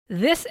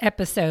This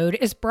episode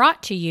is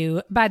brought to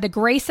you by the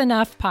Grace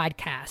Enough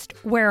podcast,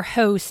 where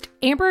host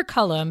Amber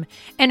Cullum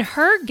and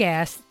her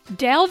guests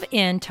delve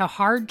into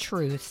hard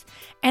truths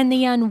and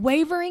the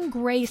unwavering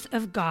grace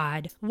of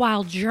God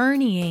while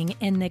journeying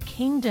in the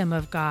kingdom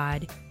of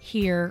God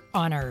here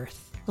on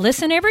earth.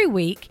 Listen every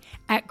week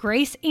at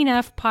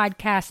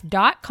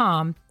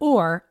graceenoughpodcast.com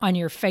or on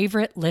your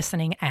favorite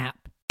listening app.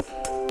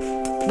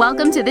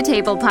 Welcome to the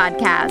Table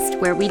Podcast,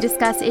 where we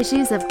discuss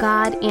issues of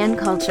God and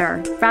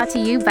culture, brought to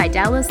you by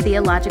Dallas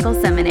Theological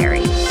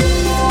Seminary.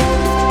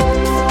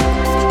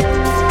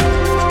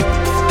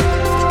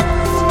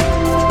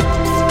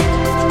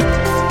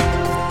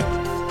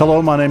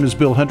 Hello, my name is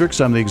Bill Hendricks.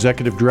 I'm the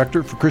Executive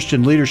Director for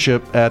Christian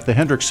Leadership at the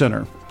Hendricks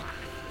Center.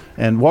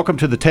 And welcome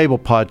to the Table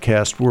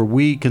Podcast, where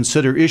we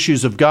consider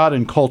issues of God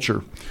and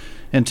culture.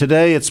 And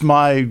today it's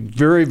my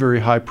very,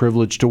 very high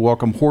privilege to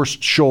welcome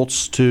Horst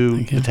Schulze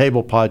to the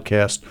Table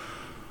Podcast.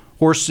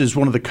 Horst is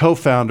one of the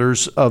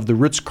co-founders of the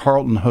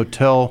Ritz-Carlton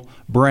Hotel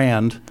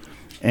brand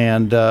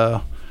and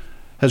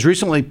has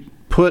recently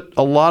put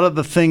a lot of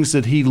the things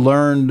that he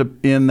learned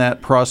in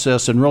that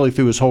process and really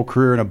through his whole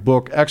career in a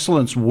book,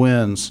 Excellence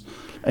Wins,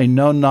 a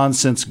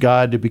no-nonsense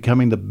guide to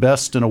becoming the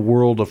best in a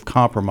world of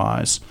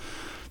compromise.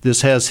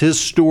 This has his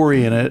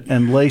story in it,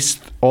 and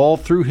laced all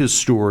through his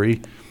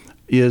story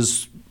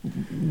is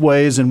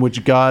ways in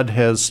which God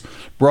has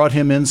brought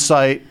him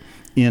insight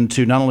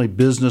into not only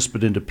business,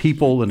 but into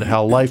people, into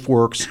how life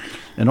works,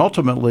 and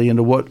ultimately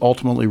into what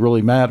ultimately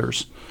really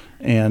matters.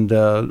 And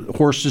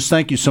Horst, just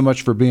thank you so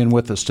much for being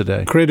with us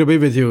today. Great to be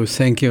with you.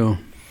 Thank you.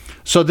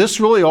 So this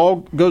really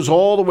all goes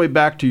all the way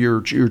back to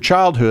your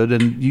childhood,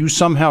 and you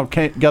somehow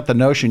got the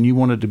notion you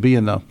wanted to be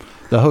in the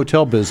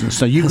hotel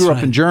business. Now, you grew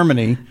up in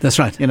Germany. That's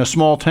right. In a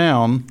small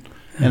town.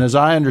 And as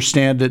I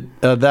understand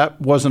it,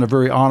 that wasn't a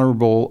very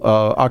honorable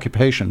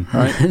occupation,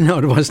 right? No,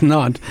 it was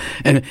not.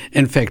 And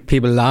in fact,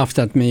 people laughed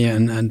at me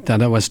and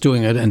that I was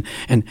doing it. And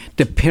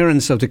the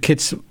parents of the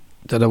kids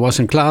that I was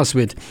in class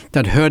with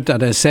that heard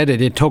that I said it,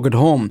 they took it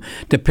home.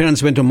 The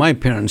parents went to my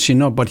parents,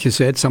 but you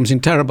said something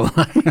terrible.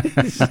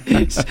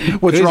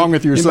 What's wrong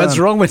with your son? What's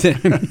wrong with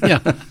him? Yeah.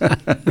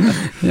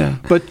 Yeah.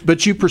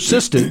 But you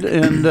persisted,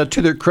 and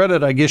to their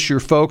credit, I guess your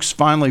folks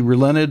finally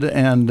relented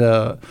and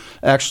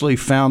actually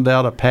found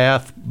out a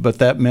path, but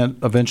that meant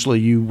eventually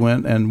you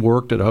went and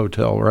worked at a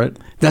hotel, right?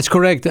 That's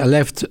correct. I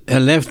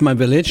left my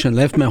village and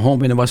left my home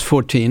when I was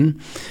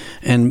 14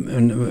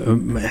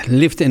 and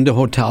lived in the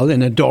hotel,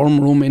 in a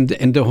dorm room in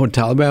the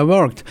hotel where I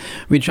worked,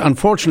 which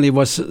unfortunately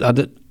was at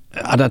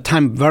a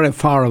time very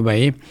far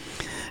away.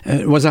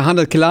 It was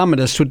 100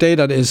 kilometers. Today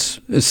that is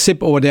a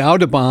zip over the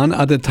Autobahn.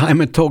 At the time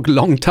it took a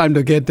long time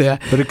to get there.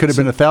 But it could have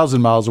been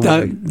 1,000 miles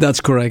away.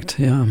 That's correct,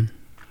 yeah.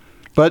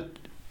 But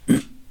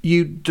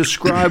you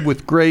describe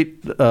with great,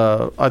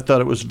 I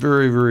thought it was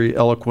very, very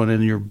eloquent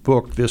in your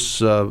book,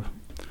 this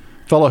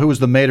fellow who was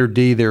the maitre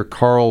d' there,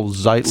 Carl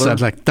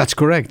Zeitler. That's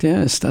correct,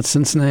 yes, that's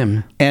his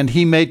name. And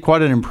he made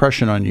quite an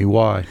impression on you.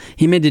 Why?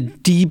 He made a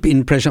deep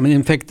impression. I mean,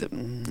 in fact,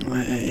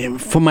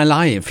 for my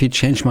life, he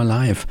changed my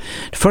life.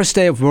 The first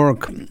day of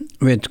work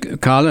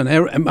with Carl,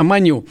 and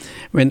mind you,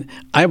 when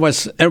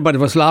everybody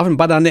was laughing,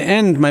 but at the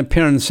end, my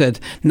parents said,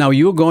 now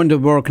you're going to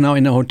work now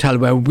in a hotel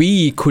where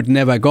we could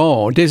never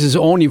go. This is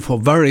only for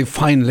very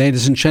fine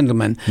ladies and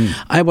gentlemen.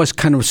 I was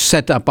kind of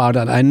set about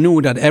that. I knew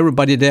that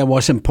everybody there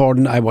was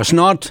important. I was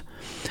not.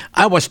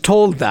 I was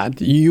told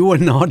that you are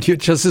not, you're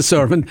just a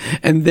servant,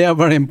 and they are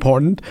very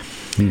important.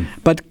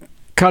 But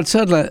Carl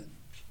Zeitler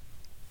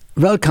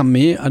welcomed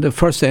me at the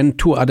first day, and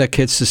two other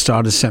kids to start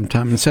at the same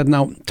time, and said,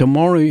 now,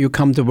 tomorrow you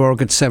come to work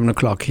at 7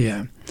 o'clock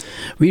here.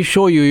 We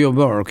show you your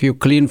work. You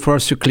clean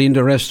first, you clean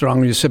the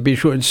restaurant, you be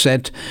sure it's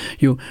set.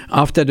 You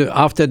after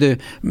the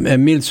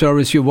meal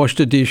service, you wash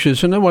the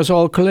dishes, and it was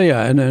all clear.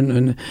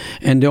 And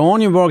the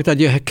only work that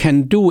you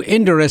can do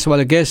in the restaurant while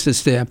the guest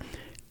is there,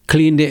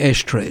 clean the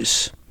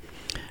ashtrays.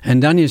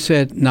 And then he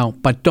said, now,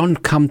 but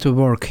don't come to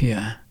work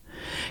here.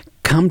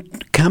 Come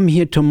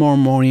here tomorrow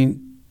morning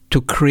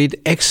to create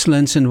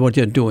excellence in what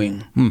you're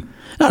doing.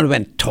 Now, it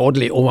went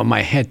totally over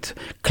my head.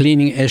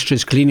 Cleaning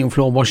ashtrays, cleaning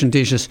floor, washing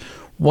dishes.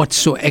 What's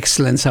so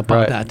excellent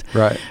about that?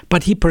 Right.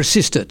 But he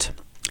persisted.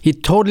 He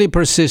totally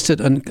persisted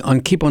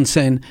and keep on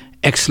saying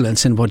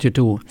excellence in what you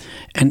do.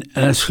 And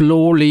I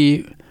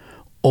slowly,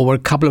 over a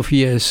couple of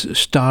years,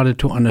 started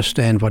to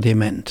understand what he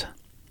meant.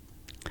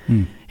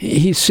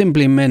 He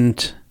simply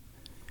meant,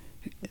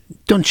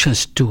 don't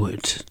just do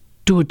it.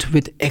 Do it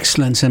with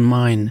excellence in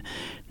mind.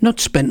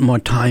 Not spend more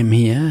time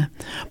here,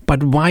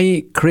 but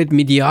why create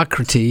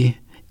mediocrity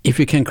if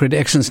you can create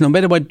excellence, no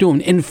matter what you're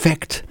doing? In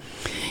fact,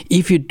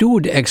 if you do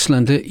it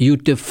excellently, you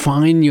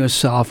define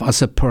yourself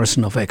as a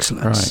person of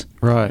excellence.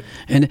 Right.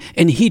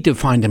 And he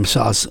defined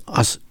himself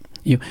as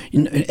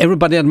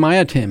everybody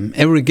admired him.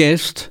 Every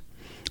guest,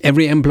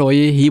 every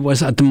employee, he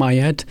was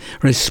admired,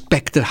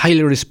 respected,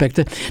 highly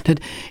respected. That,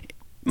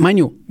 mind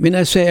you, when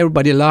I say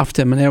everybody loved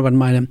him and everyone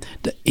admired him,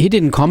 he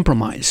didn't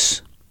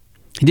compromise.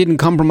 He didn't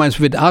compromise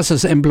with us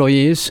as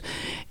employees.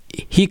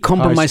 he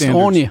compromised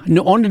only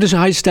this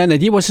high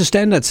standard. He was a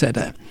standard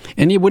setter,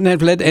 and he wouldn't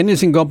have let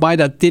anything go by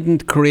that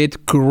didn't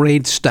create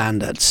great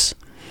standards.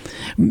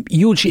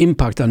 Huge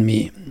impact on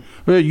me.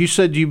 Well, you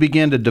said you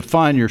began to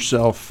define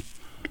yourself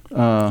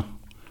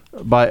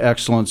by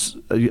excellence.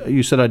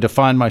 You said, I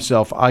defined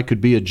myself. I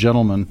could be a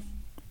gentleman.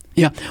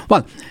 Yeah.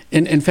 Well,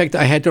 in fact,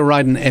 I had to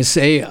write an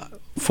essay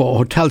for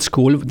hotel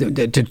school.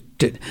 The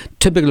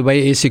typical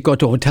way is you go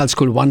to hotel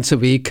school once a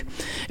week,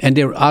 and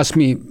they asked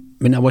me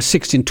when I was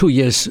 16, 2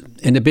 years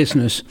in the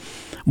business,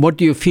 what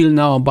do you feel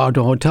now about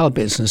the hotel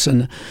business?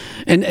 And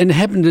it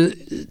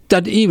happened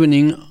that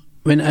evening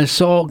when I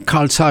saw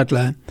Carl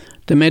Zeidler,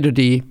 the maitre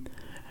d'.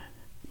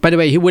 By the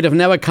way, he would have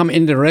never come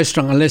in the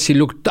restaurant unless he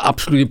looked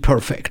absolutely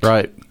perfect.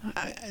 Right.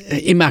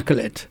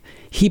 Immaculate.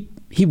 He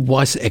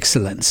was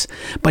excellence.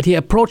 But he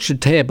approached the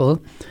table,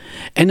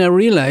 and I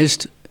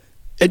realized,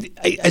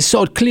 I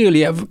saw it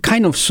clearly, I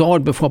kind of saw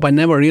it before, but I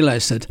never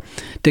realized it.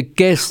 The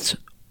guests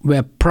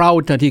were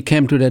proud that he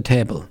came to the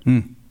table.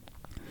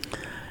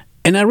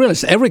 And I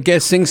realized every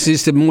guest thinks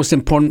he's the most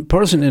important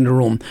person in the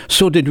room.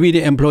 So did we,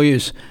 the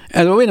employees.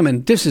 And wait a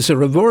minute, this is a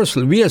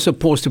reversal. We are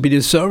supposed to be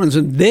the servants,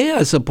 and they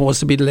are supposed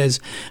to be the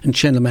ladies and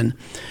gentlemen.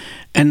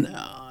 And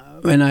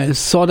when I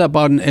thought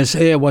about an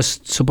essay I was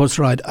supposed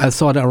to write, I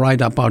thought I'd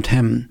write about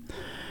him.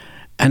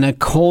 And I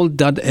called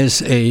that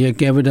essay, I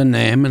gave it a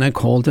name, and I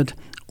called it,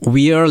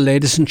 We Are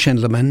Ladies and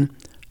Gentlemen,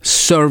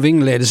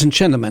 Serving Ladies and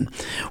Gentlemen,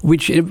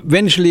 which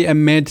eventually I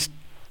made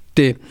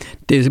the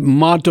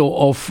motto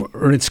of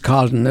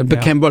Ritz-Carlton. It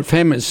became world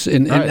famous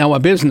in our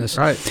business.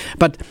 Right.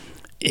 But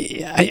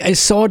I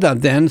saw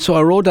that then, so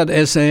I wrote that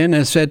essay, and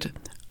I said,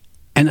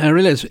 and I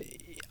realized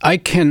I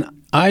can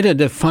either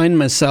define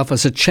myself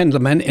as a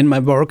gentleman in my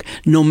work,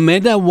 no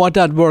matter what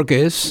that work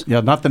is.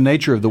 Yeah, not the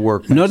nature of the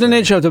work. Not the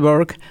nature of the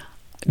work.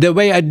 The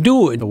way I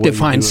do it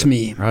defines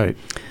me. Right.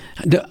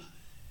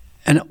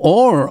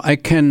 Or I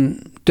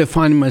can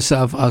define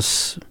myself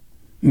as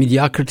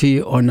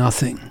mediocrity or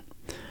nothing.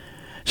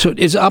 So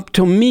it's up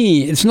to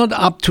me. It's not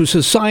up to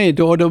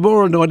society or the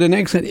world or the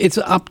next. It's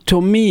up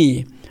to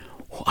me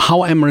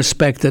how I'm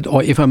respected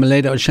or if I'm a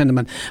lady or a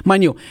gentleman.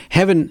 Mind you,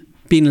 having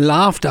been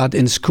laughed at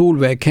in school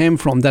where I came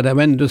from, that I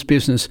went into this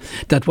business,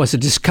 that was a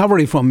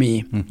discovery for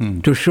me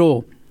to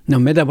show, no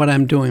matter what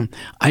I'm doing,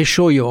 I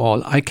show you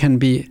all, I can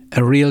be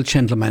a real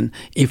gentleman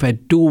if I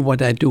do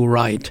what I do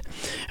right.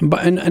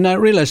 And I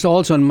realized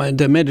also,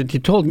 the mediator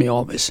told me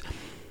always,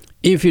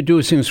 if you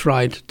do things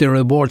right, the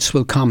rewards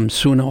will come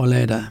sooner or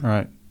later.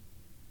 Right.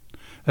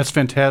 That's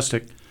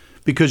fantastic,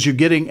 because you're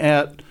getting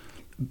at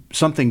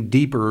something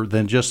deeper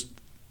than just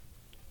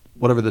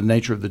whatever the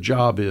nature of the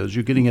job is.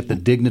 You're getting at the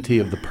dignity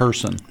of the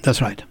person.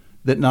 That's right.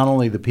 That not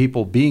only the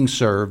people being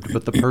served,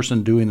 but the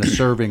person doing the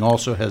serving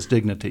also has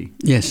dignity.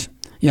 Yes.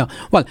 Yeah.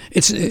 Well,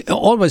 it's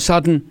all of a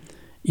sudden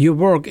your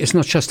work is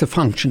not just a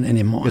function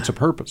anymore. It's a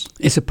purpose.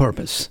 It's a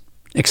purpose.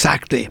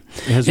 Exactly.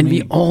 And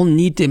we all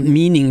need the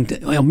meaning.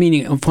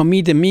 For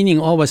me, the meaning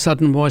all of a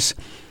sudden was,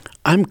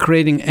 I'm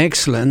creating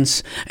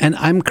excellence, and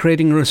I'm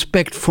creating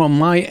respect for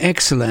my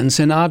excellence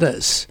in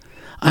others.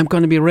 I'm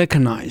going to be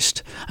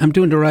recognized. I'm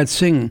doing the right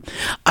thing.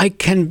 I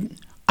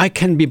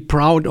can be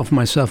proud of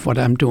myself, what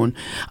I'm doing.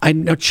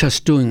 I'm not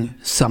just doing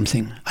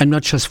something. I'm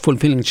not just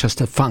fulfilling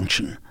just a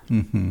function.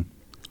 Mm-hmm.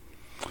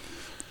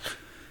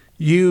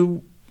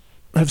 You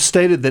have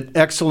stated that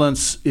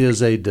excellence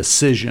is a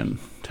decision.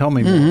 Tell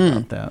me more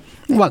about that.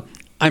 Well,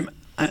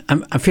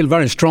 I feel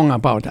very strong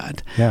about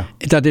that. Yeah.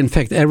 That in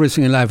fact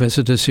everything in life is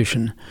a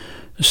decision.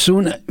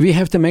 Soon we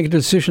have to make a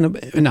decision.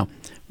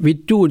 We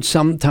do it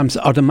sometimes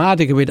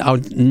automatically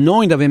without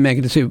knowing that we make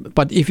a decision.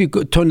 But if you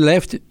turn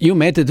left, you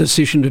made the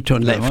decision to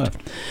turn left.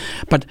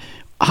 But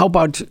how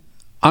about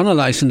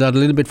analyzing that a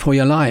little bit for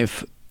your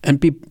life and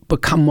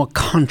become more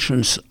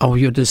conscious of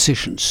your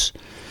decisions?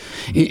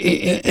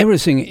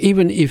 Everything,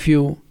 even if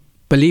you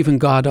believe in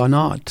God or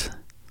not.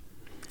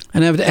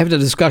 And I have the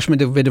discussion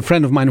with a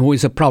friend of mine who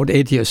is a proud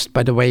atheist,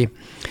 by the way.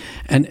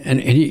 And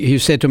he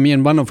said to me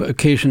on one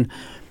occasion,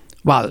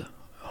 well,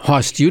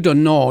 Horst, you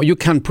don't know. You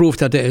can't prove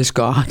that there is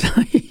God.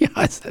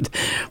 I said,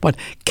 but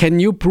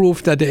can you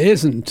prove that there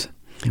isn't?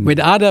 With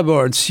other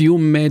words, you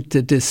made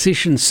the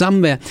decision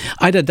somewhere.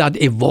 Either that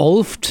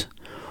evolved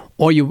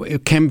or you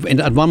came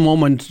in at one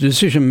moment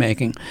decision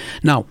making.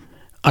 Now,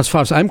 as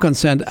far as I'm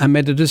concerned, I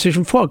made a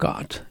decision for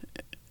God.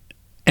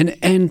 And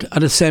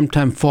at the same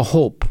time for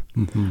hope,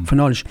 for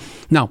knowledge.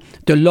 Now,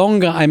 the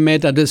longer I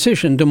made a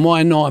decision, the more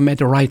I know I made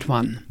the right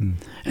one.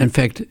 In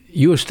fact,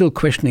 you are still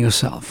questioning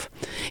yourself.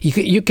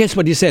 You guess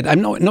what he said?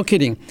 I'm not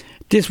kidding.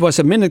 This was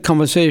a minute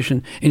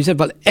conversation, and he said,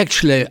 well,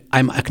 actually,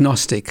 I'm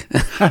agnostic.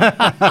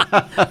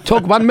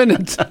 Talk 1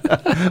 minute.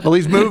 Well,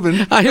 he's moving.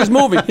 He's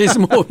moving.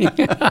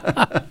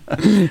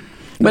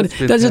 But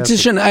that's a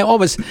decision I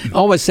always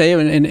say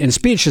in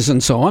speeches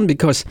and so on,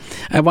 because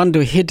I want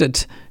to hit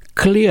it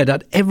clear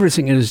that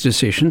everything is a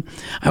decision.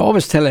 I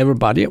always tell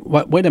everybody,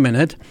 wait a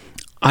minute,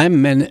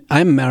 I'm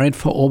married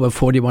for over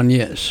 41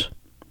 years.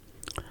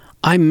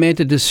 I made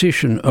a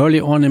decision early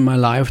on in my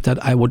life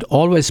that I would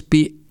always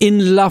be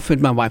in love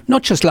with my wife,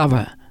 not just love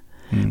her,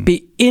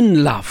 be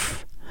in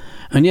love.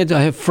 And yet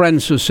I have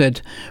friends who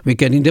said, we're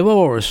getting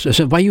divorced. I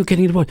said, why are you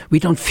getting divorced? We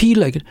don't feel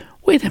like it.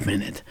 Wait a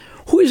minute.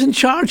 Who is in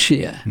charge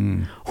here?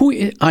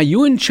 Are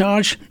you in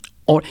charge?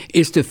 Or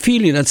is the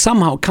feeling that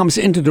somehow comes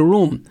into the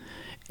room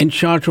in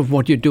charge of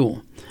what you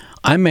do?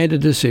 I made a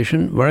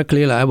decision very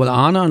clearly. I will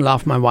honor and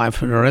love my wife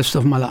for the rest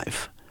of my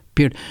life.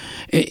 Period.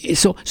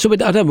 So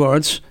with other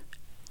words,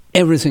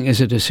 everything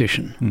is a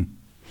decision.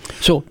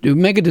 So you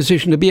make a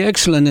decision to be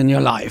excellent in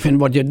your life in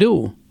what you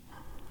do.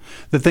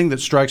 The thing that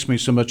strikes me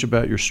so much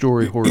about your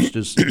story, Horst,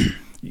 is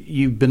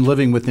you've been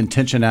living with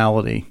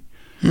intentionality,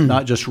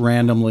 not just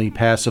randomly,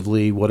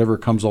 passively, whatever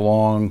comes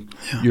along.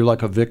 Yeah. You're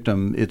like a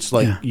victim. It's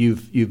like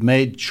you've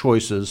made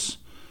choices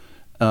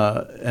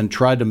and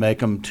tried to make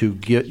them to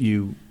get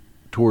you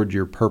toward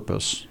your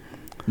purpose,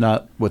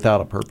 not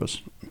without a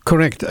purpose.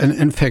 Correct. And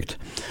in fact,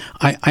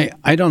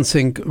 I don't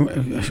think,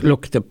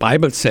 look, the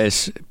Bible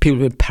says people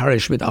will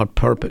perish without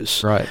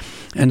purpose. Right.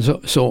 And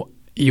so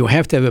you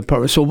have to have a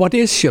purpose. So what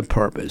is your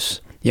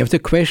purpose? You have to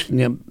question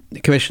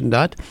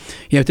that.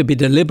 You have to be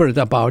deliberate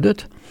about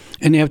it.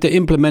 And you have to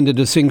implement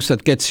the things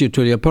that gets you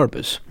to your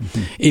purpose.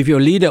 If you're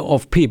a leader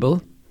of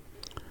people,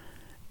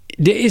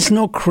 there is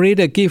no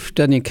greater gift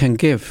than you can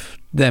give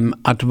them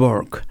at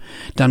work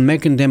than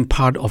making them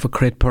part of a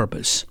great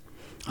purpose.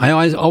 I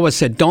always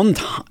said, don't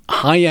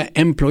hire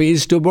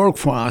employees to work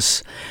for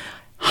us.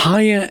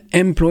 Hire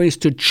employees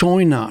to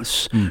join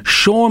us.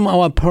 Show them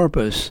our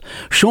purpose.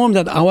 Show them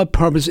that our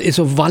purpose is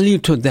of value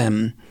to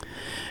them.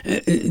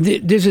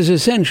 This is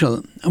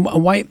essential.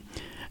 Why?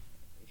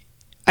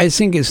 I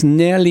think it's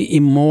nearly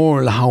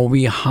immoral how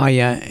we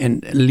hire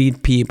and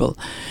lead people.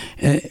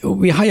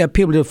 We hire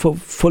people to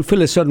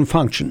fulfill a certain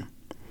function.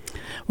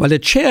 Well, the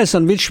chairs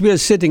on which we are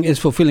sitting is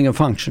fulfilling a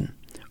function.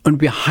 And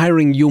we're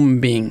hiring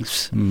human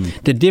beings.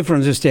 The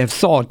difference is they have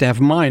thought, they have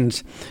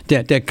minds,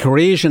 they're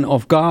creation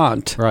of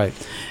God. Right.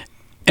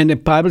 And the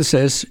Bible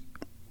says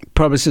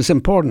purpose is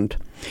important.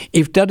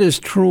 If that is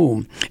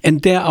true,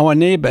 and they're our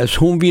neighbors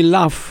whom we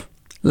love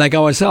like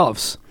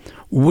ourselves,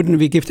 wouldn't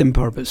we give them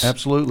purpose?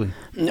 Absolutely.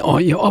 Oh,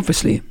 yeah,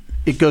 obviously.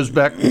 It goes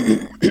back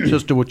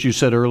just to what you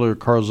said earlier.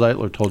 Carl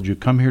Zeitler told you,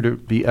 come here to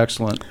be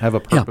excellent, have a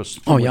purpose.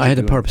 Yeah. Oh, yeah, I had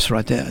a purpose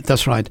right there.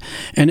 That's right.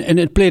 And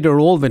it played a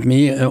role with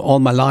me all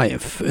my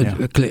life.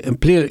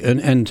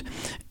 And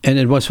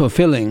it was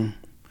fulfilling.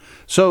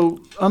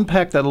 So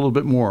unpack that a little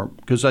bit more,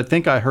 because I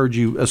think I heard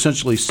you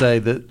essentially say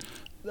that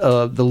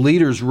the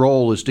leader's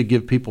role is to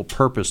give people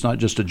purpose, not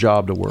just a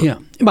job to work. Yeah,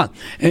 but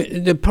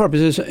the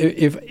purpose is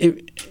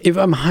if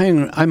I'm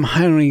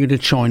hiring you to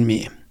join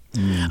me,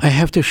 I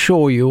have to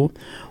show you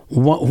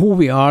who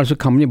we are as a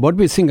company, what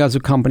we think as a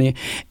company,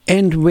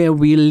 and where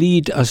we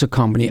lead as a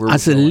company.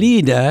 As a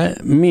leader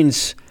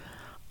means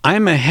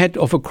I'm a head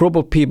of a group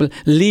of people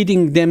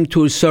leading them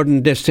to a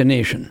certain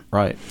destination.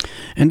 Right.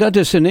 And that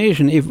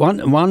destination, if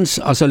once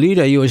as a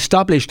leader you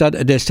establish that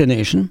a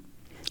destination,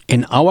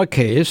 in our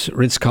case,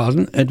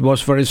 Ritz-Carlton, it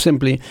was very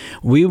simply,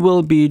 we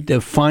will be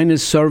the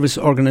finest service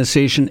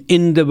organization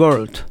in the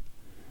world.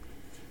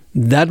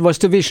 That was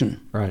the vision.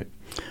 Right.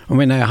 And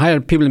when I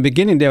hired people in the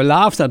beginning, they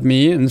laughed at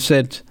me and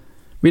said,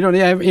 we don't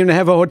even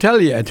have a hotel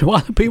yet.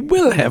 Well, we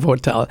will have a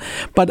hotel.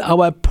 But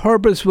our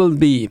purpose will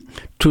be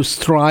to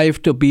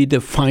strive to be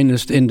the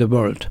finest in the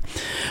world.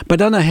 But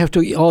then I have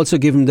to also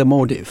give them the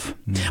motive.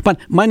 But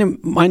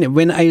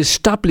when I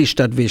established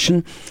that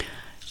vision,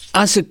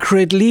 as a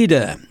great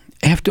leader,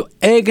 I have to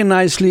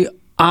agonizingly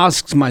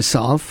ask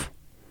myself,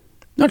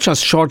 not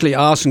just shortly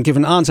ask and give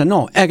an answer,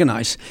 no,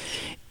 agonize.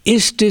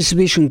 Is this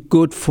vision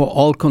good for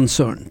all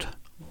concerned?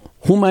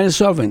 Whom am I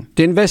serving?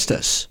 The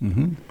investors.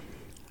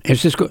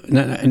 Is this good?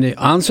 And the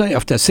answer,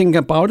 after thinking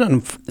about it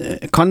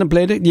and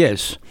contemplating,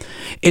 yes.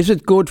 Is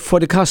it good for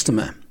the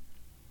customer?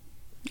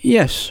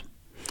 Yes.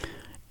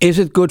 Is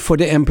it good for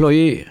the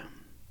employee?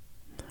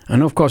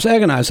 And of course,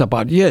 agonize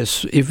about,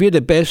 yes, if we're the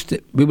best,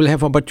 we will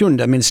have opportunity.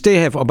 That means they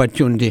have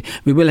opportunity.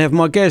 We will have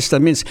more guests.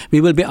 That means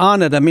we will be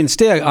honored. That means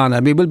they are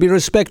honored. We will be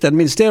respected. That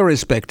means they are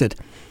respected.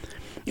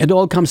 It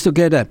all comes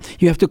together.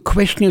 You have to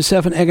question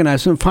yourself and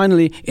agonize. And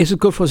finally, is it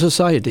good for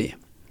society?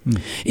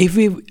 If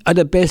we are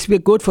the best, we're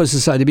good for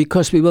society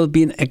because we will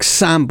be an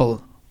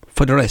example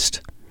for the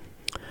rest.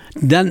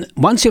 Then,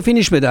 once you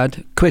finish with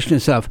that, question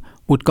yourself,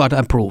 would God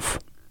approve?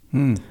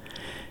 And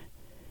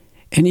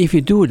if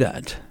you do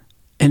that,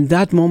 in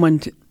that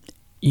moment,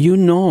 you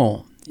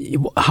know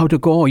how to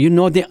go. You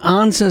know the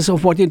answers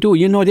of what you do.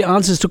 You know the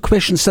answers to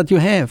questions that you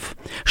have.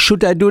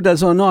 Should I do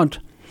this or not?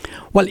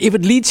 Well, if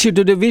it leads you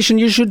to the vision,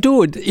 you should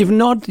do it. If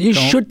not, you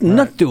should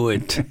not do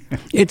it.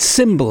 It's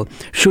simple.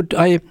 Should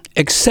I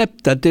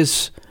accept that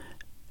this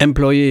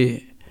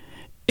employee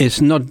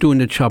is not doing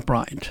the job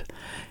right?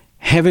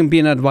 Having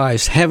been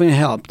advised, having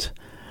helped.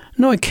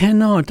 No, I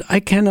cannot. I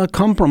cannot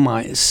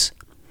compromise.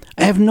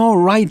 I have no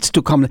rights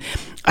to compromise.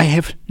 I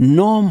have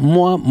no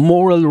more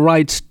moral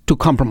rights to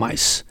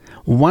compromise.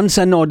 Once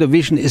I know the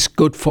vision is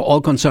good for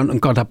all concerned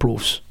and God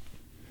approves.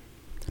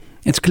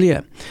 It's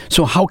clear.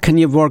 So how can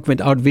you work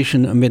without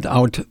vision and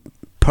without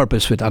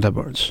purpose, with other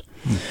words?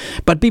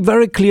 But be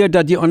very clear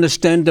that you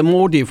understand the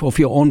motive of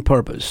your own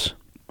purpose.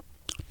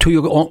 to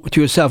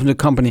yourself and the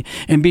company,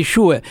 and be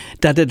sure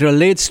that it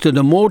relates to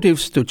the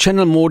motives, to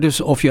general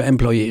motives of your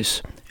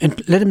employees,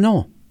 and let them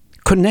know,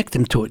 connect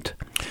them to it.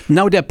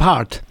 Now they're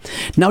part.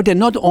 Now they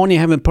not only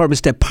have a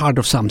purpose, they're part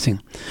of something.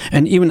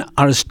 And even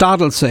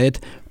Aristotle said,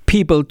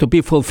 people to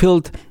be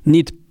fulfilled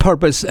need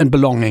purpose and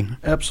belonging.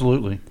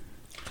 Absolutely.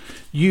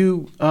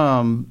 You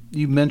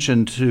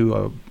mentioned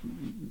to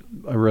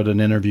I read an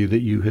interview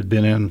that you had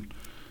been in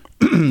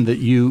that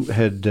you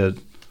had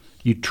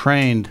you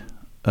trained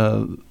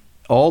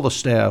all the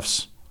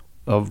staffs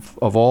of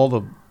all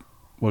the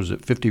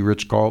 50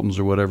 Ritz-Carltons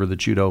or whatever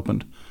that you'd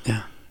opened.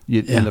 Yeah.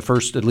 In the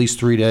first at least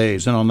 3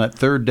 days, and on that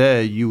third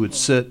day, you would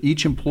sit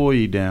each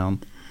employee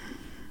down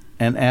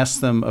and ask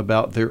them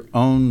about their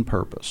own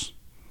purpose.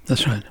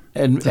 That's right.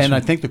 And right. I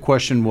think the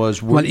question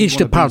was, each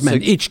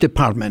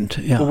department.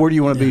 Yeah. Well, where do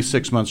you want to be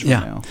 6 months from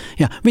now?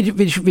 Yeah,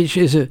 which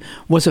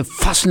was a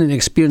fascinating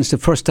experience the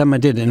first time I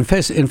did it. In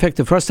fact,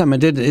 the first time I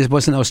did it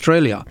was in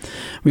Australia.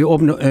 We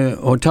opened a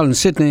hotel in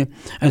Sydney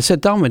and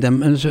sat down with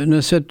them, and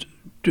I said,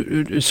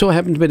 it so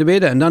happened with the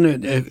waiter, and then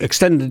it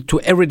extended to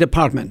every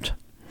department.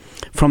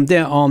 From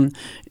there on,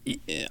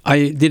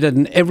 I did it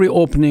in every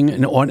opening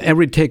and on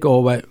every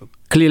takeover,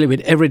 clearly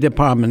with every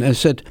department. I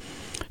said,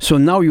 so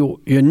now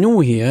you're new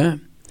here.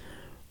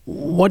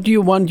 What do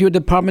you want your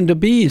department to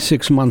be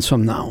 6 months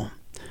from now?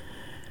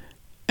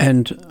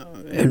 And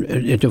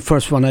the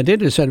first one I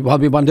did, I said, well,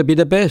 we want to be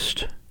the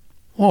best.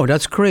 Oh,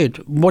 that's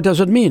great. What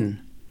does it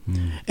mean?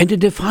 And they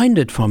defined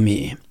it for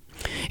me.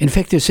 In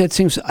fact, they said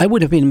things I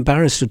would have been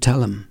embarrassed to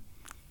tell them.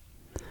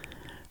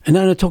 And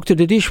then I talked to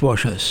the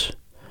dishwashers.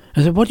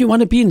 I said, what do you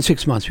want to be in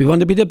 6 months? We want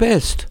to be the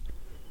best.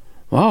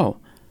 Wow.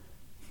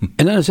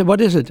 And then I said,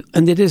 what is it?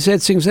 And they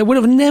said things I would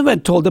have never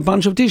told a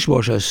bunch of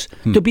dishwashers.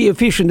 To be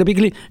efficient, to be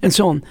clean, and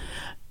so on.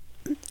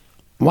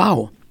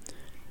 Wow.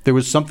 There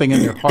was something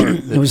in your heart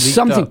that there was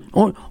something.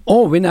 Up.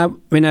 When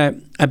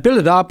I built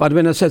it up, but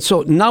when I said,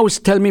 so now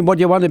tell me what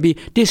you want to be,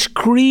 they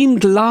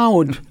screamed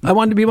loud. I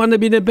want to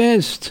be the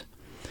best.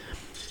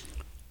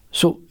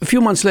 So a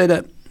few months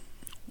later,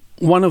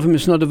 one of them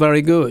is not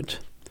very good.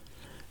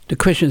 The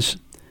question is,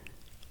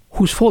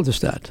 whose fault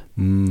is that?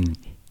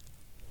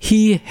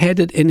 He had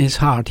it in his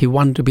heart. He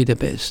wanted to be the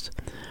best.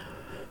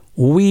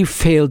 We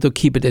failed to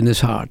keep it in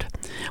his heart.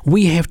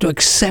 We have to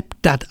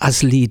accept that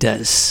as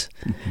leaders.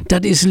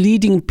 That is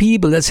leading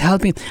people. That's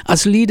helping.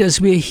 As leaders,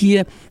 we're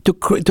here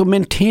to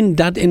maintain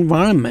that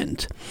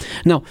environment.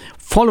 Now,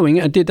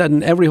 I did that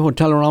in every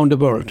hotel around the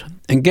world.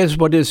 And guess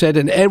what they said?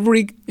 In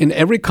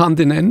every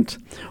continent,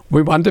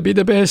 we want to be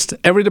the best.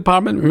 Every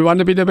department, we want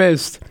to be the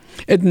best.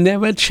 It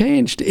never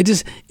changed.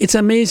 It's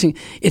amazing.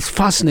 It's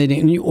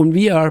fascinating. And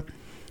we are,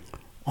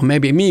 or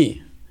maybe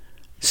me,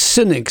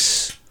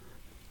 cynics.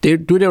 Do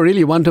they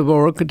really want to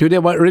work? Do they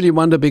really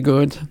want to be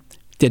good?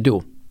 They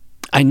do.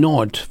 I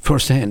know it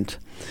firsthand.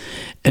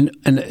 And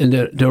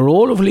the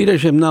role of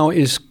leadership now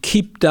is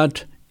keep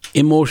that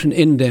emotion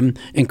in them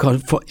and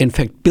in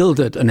fact build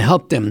it and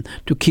help them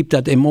to keep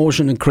that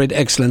emotion and create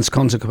excellence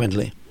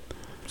consequently.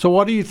 So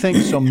why do you think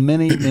so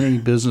many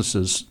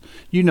businesses,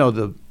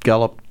 the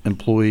Gallup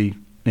employee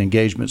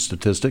engagement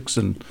statistics,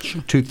 and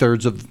sure.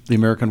 2/3 of the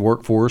American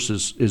workforce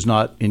is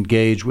not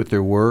engaged with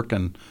their work,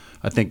 and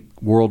I think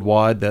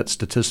worldwide that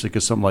statistic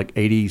is something like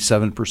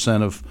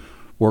 87% of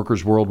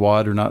workers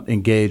worldwide are not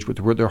engaged with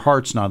their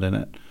heart's not in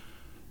it.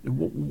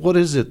 What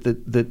is it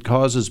that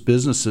causes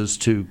businesses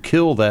to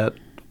kill that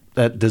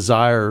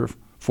desire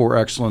for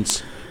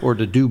excellence, or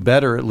to do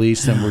better at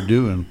least than we're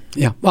doing?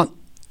 Yeah, well,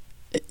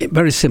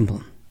 very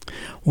simple.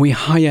 We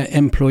hire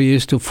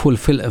employees to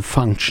fulfill a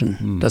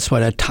function. That's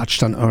what I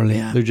touched on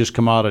earlier. They're just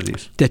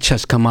commodities. They're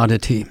just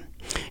commodity.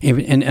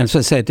 And as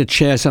I said, the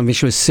chairs on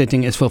which we're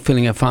sitting is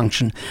fulfilling a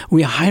function.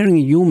 We're hiring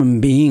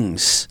human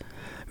beings.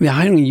 We're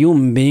hiring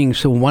human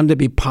beings who want to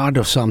be part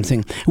of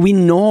something. We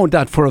know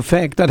that for a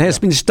fact. That has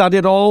been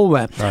studied all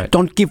over. Right.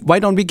 Why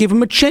don't we give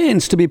them a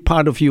chance to be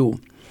part of you?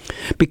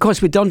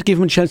 Because we don't give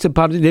them a chance to be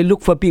part of it, they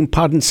look for being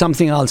part in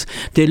something else.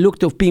 They look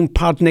to being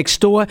part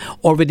next door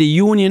or with the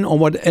union or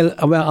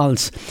whatever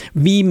else.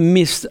 We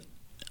miss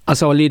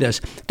as our leaders.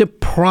 The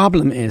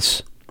problem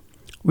is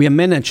we are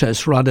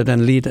managers rather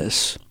than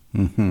leaders.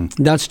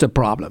 Mm-hmm. That's the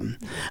problem.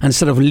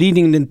 Instead of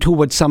leading them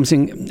towards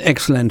something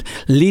excellent,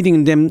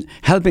 leading them,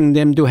 helping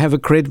them to have a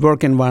great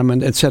work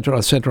environment,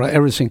 etc.,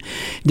 everything.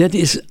 That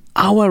is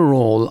our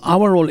role.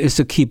 Our role is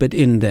to keep it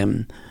in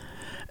them.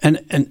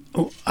 And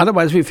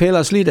otherwise we fail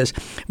as leaders.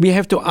 We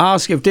have to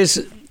ask, if this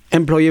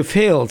employee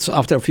fails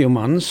after a few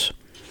months,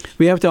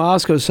 we have to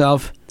ask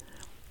ourselves,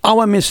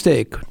 our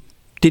mistake,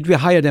 did we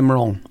hire them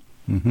wrong?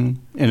 Mm-hmm.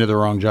 Into the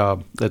wrong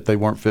job that they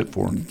weren't fit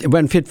for. They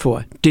weren't fit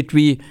for. Did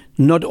we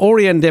not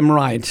orient them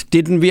right?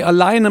 Didn't we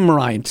align them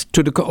right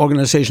to the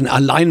organization?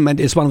 Alignment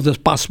is one of those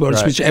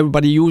buzzwords which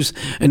everybody uses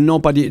and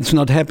it's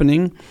not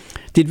happening.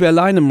 Did we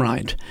align them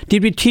right?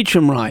 Did we teach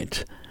them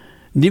right?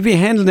 Did we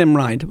handle them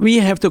right? We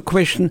have to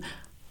question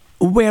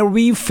where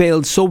we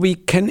failed so we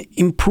can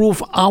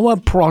improve our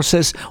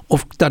process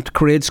that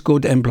creates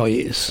good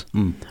employees.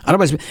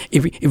 Otherwise,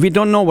 if we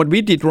don't know what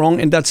we did wrong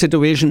in that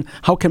situation,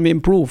 how can we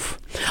improve?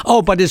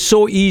 Oh, but it's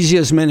so easy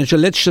as manager.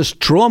 Let's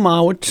just throw them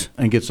out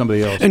and get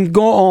somebody else and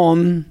go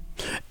on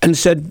and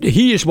said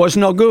he was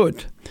not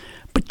good.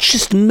 But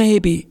just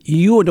maybe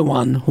you're the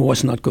one who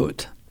was not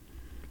good.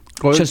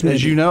 Well,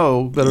 as you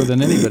know better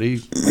than anybody,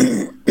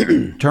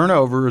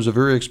 turnover is a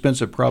very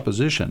expensive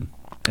proposition.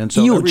 And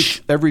so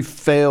every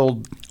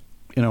failed,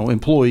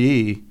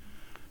 employee,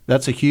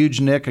 that's a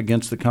huge nick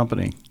against the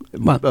company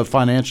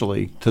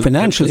financially.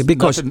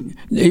 Because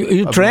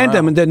you train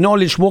them and their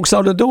knowledge walks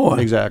out the door.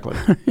 Exactly.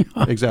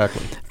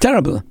 Exactly.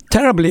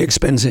 Terribly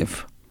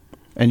expensive.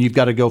 And you've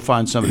got to go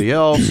find somebody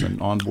else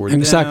and onboard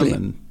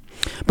them.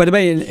 By the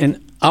way,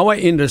 in our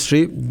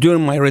industry,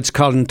 during my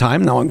Ritz-Carlton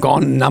time, now I'm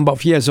gone a number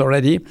of years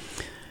already,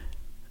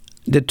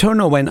 the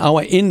turnover in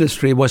our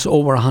industry was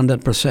over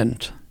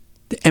 100%.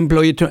 The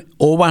employee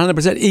over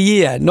 100% a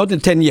year, not in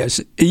 10 years,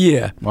 a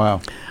year.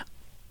 Wow.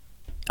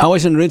 I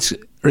was in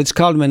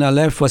Ritz-Carlton when I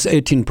left was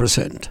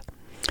 18%.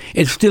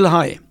 It's still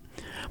high,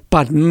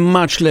 but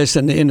much less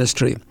than the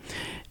industry.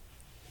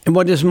 And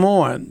what is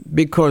more,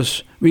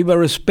 because we were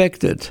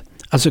respected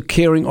as a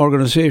caring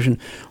organization,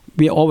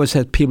 we always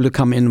had people to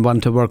come in and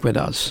want to work with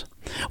us.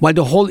 While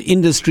the whole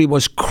industry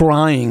was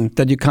crying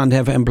that you can't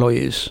have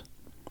employees.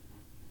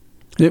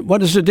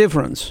 What is the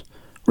difference?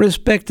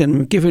 Respect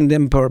them, giving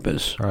them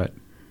purpose. All right.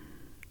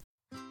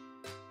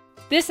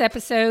 This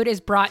episode is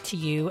brought to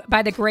you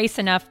by the Grace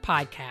Enough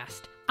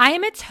podcast. I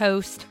am its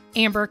host,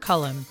 Amber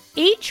Cullum.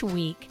 Each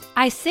week,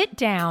 I sit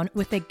down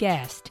with a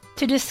guest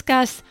to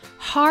discuss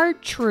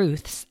hard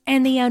truths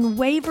and the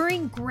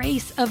unwavering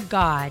grace of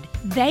God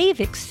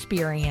they've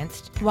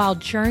experienced while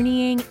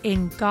journeying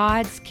in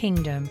God's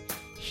kingdom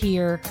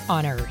here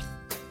on earth.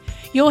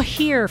 You'll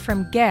hear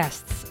from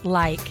guests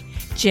like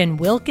Jen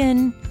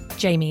Wilkin,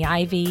 Jamie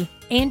Ivey,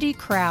 Andy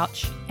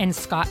Crouch, and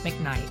Scott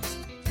McKnight.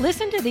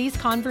 Listen to these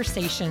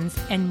conversations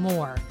and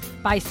more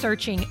by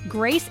searching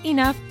Grace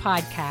Enough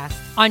Podcast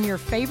on your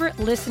favorite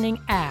listening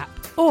app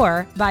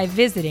or by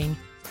visiting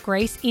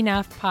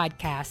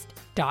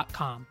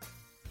graceenoughpodcast.com.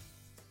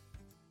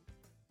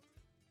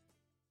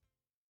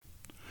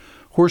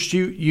 Horst,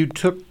 you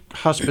took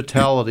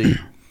hospitality,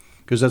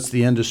 because that's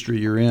the industry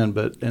you're in,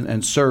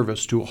 and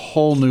service to a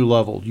whole new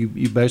level.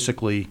 You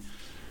basically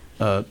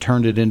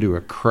turned it into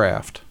a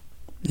craft,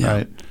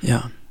 right?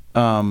 Yeah.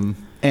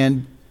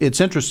 And it's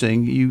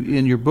interesting.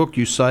 In your book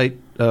you cite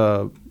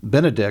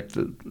Benedict,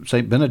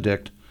 Saint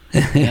Benedict,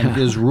 and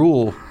his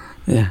rule,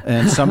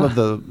 and some of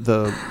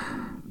the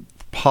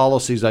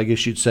policies, I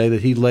guess you'd say,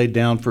 that he laid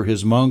down for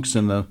his monks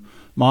in the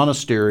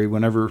monastery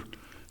whenever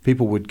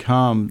people would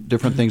come,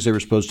 different things they were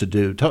supposed to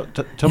do.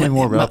 Tell me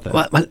more about that.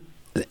 Well,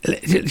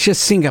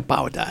 just think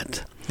about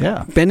that.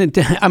 Yeah.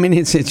 Benedict,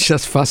 it's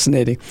just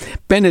fascinating.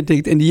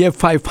 Benedict, in the year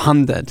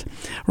 500,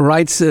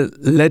 writes a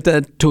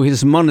letter to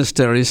his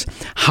monasteries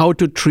how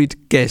to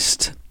treat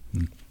guests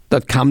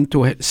that come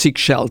to seek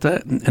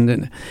shelter.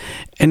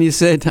 And he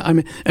said,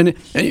 and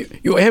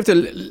you have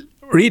to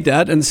read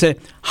that and say,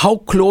 how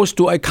close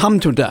do I come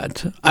to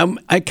that?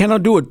 I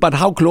cannot do it, but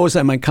how close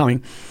am I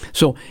coming?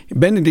 So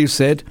Benedict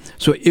said,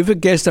 so if a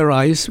guest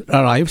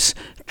arrives,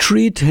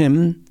 treat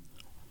him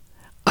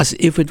as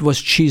if it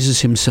was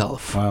Jesus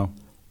himself.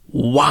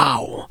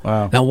 Wow.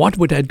 Now, what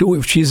would I do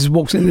if Jesus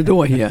walks in the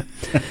door here?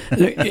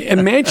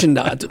 Imagine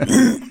that.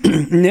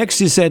 Next,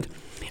 he said,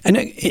 and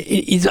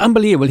it's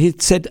unbelievable. He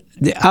said,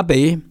 the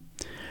abbé,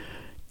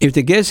 if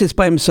the guest is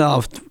by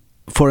himself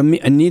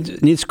and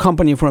needs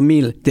company for a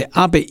meal, the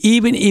abbé,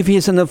 even if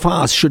he's on a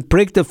fast, should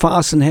break the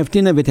fast and have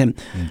dinner with him.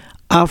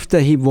 After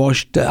the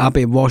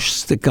abbé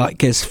washes the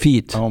guest's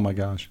feet. Oh, my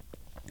gosh.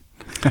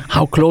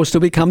 How close do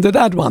we come to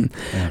that one?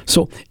 Yeah.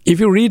 So if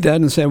you read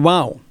that and say,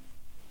 wow,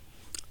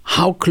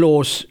 how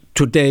close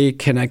today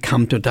can I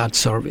come to that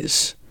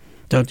service?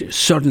 That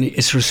certainly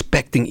is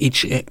respecting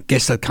each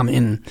guest that come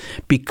in.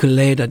 Be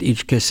glad that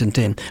each guest is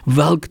in.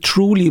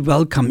 Truly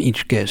welcome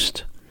each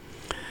guest.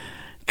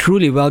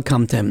 Truly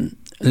welcome them.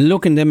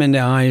 Look in them in the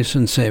eyes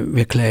and say,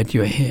 we're glad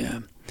you're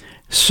here.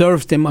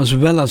 Serve them as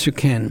well as you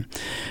can.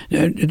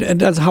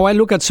 That's how I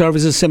look at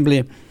services.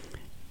 Simply,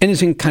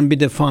 anything can be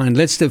defined.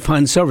 Let's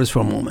define service for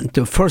a moment.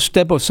 The first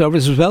step of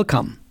service is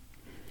welcome.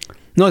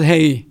 Not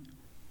hey,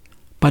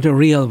 but a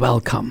real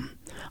welcome.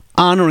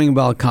 Honoring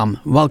welcome.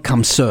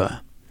 Welcome,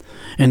 sir.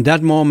 In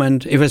that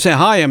moment, if I say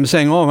hi, I'm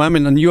saying, oh, I'm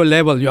on your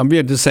level. I'm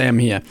here to say I'm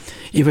here.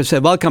 If I say,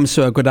 welcome,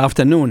 sir, good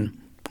afternoon,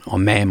 or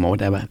ma'am, or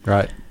whatever.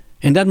 Right.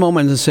 In that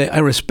moment, I say, I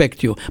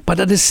respect you. But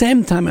at the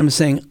same time, I'm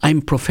saying,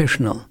 I'm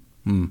professional.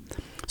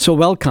 So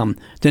welcome.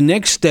 The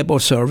next step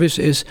of service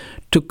is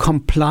to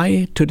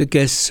comply to the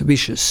guest's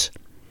wishes.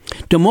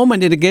 The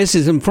moment that the guest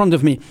is in front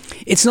of me,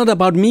 it's not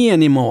about me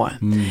anymore.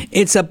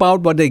 It's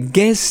about what the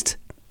guest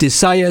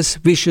desires,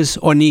 wishes,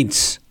 or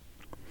needs.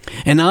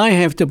 And I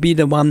have to be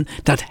the one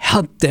that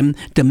help them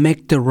to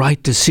make the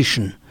right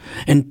decision.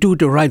 and do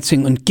the right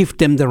thing and give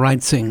them the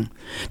right thing.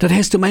 That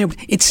has to be.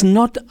 It's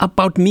not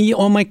about me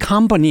or my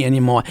company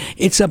anymore.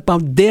 It's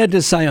about their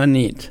desire and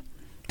need.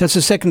 That's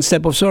the second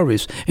step of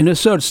service. And the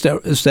third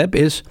step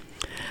is,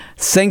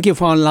 thank you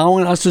for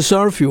allowing us to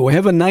serve you.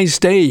 Have a nice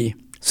day.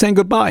 Say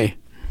goodbye.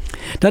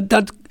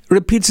 That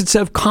repeats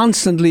itself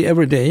constantly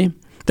every day.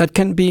 That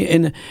can be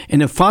in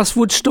a fast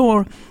food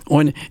store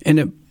or in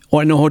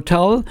a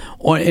hotel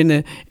or in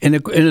a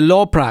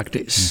law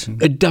practice.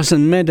 Mm-hmm. It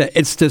doesn't matter.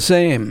 It's the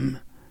same.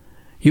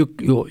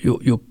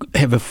 You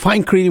have a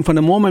fine greeting from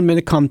the moment when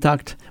you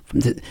contact.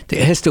 It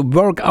has to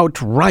work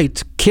out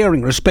right,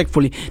 caring,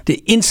 respectfully.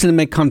 The instant you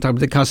make contact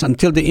with the customer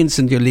until the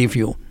instant you leave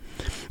you.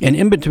 And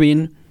in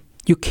between,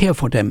 you care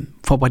for them,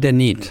 for what they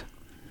need.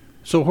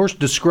 So, Horst,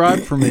 describe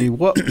for me,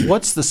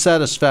 what's the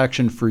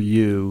satisfaction for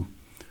you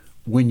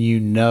when you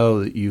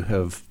know that you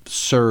have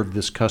served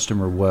this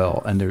customer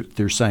well and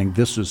they're saying,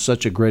 this was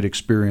such a great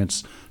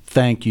experience,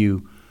 thank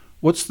you.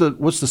 What's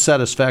the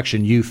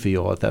satisfaction you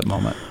feel at that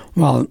moment?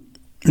 Well,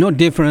 no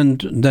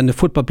different than the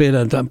football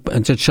player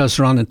that just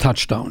run a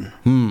touchdown.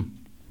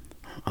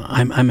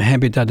 I'm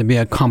happy that we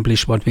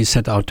accomplished what we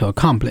set out to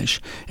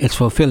accomplish. It's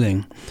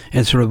fulfilling.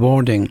 It's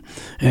rewarding.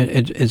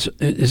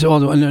 It's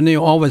also, and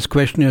you always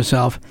question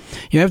yourself.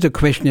 You have to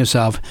question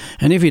yourself.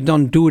 And if you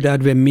don't do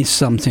that, we miss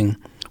something.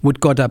 Would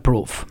God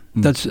approve?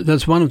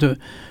 That's one of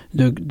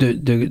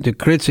the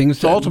great things.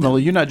 So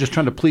ultimately, you're not just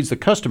trying to please the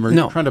customer.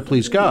 You're trying to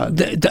please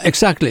God.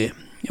 Exactly.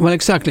 Well,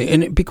 exactly.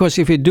 And because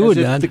if you do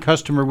that, if the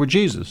customer were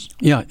Jesus.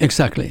 Yeah,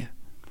 exactly.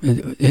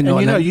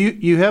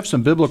 You have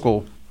some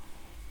biblical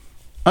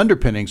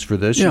underpinnings for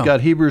this. You've got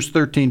Hebrews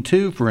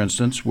 13:2, for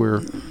instance, where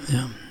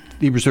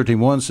Hebrews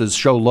 13:1 says,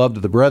 "Show love to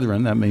the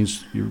brethren." That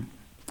means your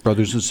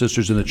brothers and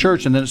sisters in the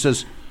church. And then it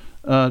says,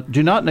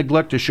 "Do not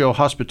neglect to show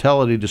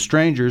hospitality to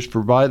strangers,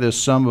 for by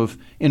this some have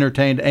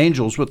entertained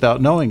angels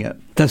without knowing it."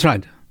 That's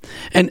right.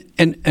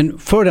 And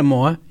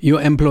furthermore,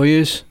 your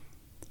employees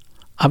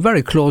are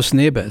very close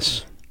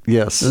neighbors.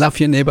 Yes. Love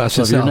your neighbor as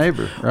yourself. Love your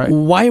neighbor, right.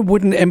 Why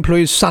wouldn't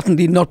employees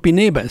suddenly not be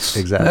neighbors?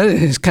 Exactly.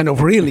 It's kind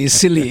of really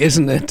silly,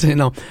 isn't it?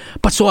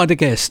 But so are the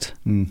guests.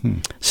 Mm-hmm.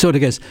 So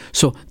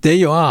there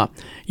you are.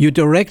 Your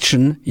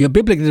direction, your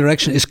biblical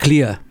direction is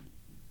clear.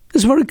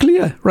 It's very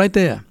clear right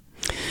there.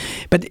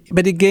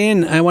 But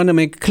again, I want to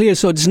make clear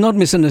so it's not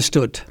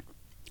misunderstood.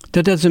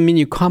 That doesn't mean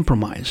you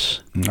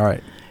compromise. All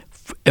right.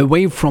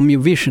 Away from your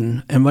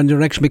vision and one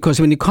direction, because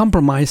when you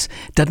compromise,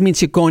 that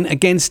means you're going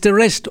against the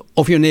rest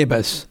of your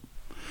neighbors.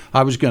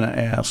 I was going to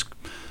ask,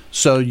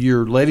 so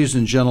you're ladies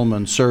and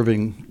gentlemen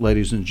serving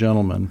ladies and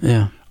gentlemen.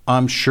 Yeah.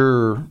 I'm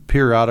sure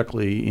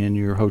periodically in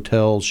your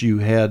hotels you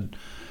had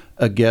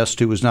a guest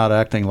who was not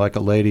acting like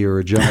a lady or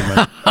a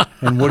gentleman.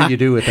 And what do you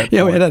do at that point?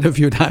 Yeah, we had that a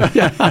few times.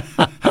 Yeah.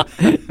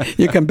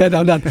 You can bet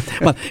on that.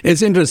 Well,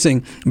 it's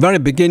interesting. Very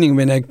beginning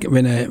when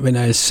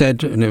I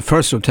said in the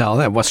first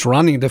hotel, I was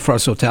running the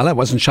first hotel. I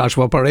was in charge of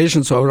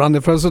operations, so I ran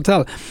the first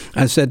hotel.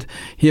 I said,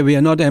 here we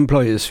are not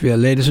employees. We are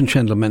ladies and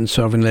gentlemen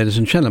serving ladies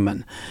and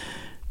gentlemen.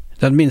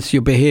 That means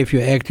you behave,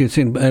 you act, you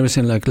think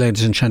everything like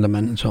ladies and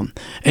gentlemen and so on.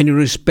 And you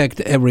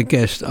respect every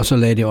guest as a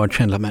lady or a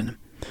gentleman.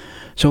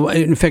 So,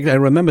 in fact, I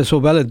remember so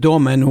well a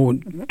doorman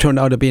who turned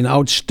out to be an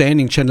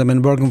outstanding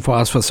gentleman working for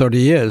us for 30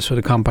 years for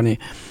the company.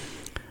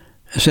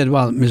 I said,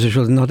 well, Mr.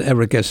 Schultz, not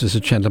every guest is a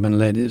gentleman,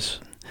 ladies.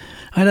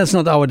 And that's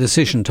not our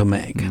decision to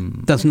make.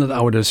 That's not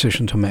our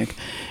decision to make.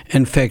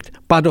 In fact,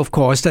 but of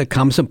course, there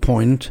comes a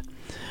point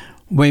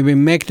where we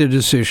make the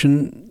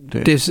decision,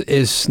 this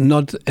is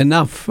not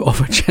enough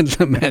of a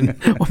gentleman,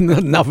 or not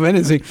enough of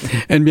anything,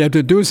 and we have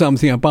to do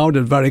something about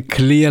it very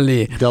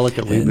clearly.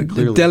 Delicately, but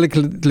clearly.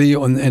 Delicately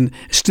and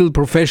still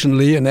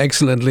professionally and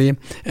excellently,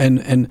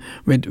 and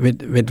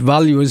with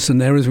values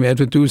and everything, we have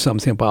to do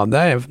something about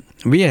that.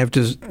 We have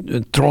to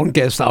throw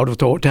guests out of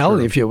the hotel,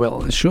 if you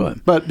will, sure.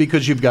 But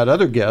because you've got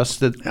other guests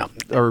that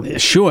are...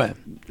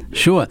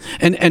 Sure.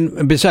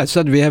 And besides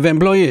that, we have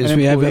employees.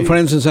 We have, for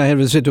instance, I have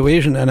a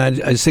situation, and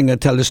I think I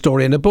tell the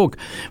story in the book,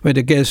 where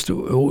the guest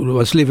who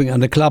was living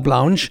on the club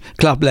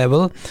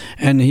level,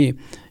 and he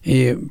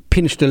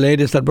pinched the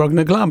ladies that work in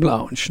the club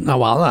lounge. Now,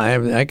 well,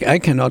 I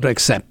cannot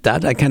accept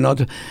that. I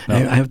cannot. No.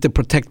 I have to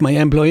protect my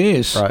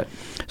employees. Right.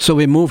 So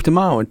we moved them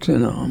out.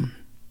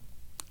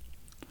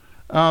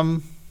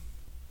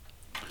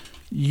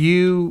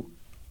 You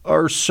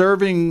are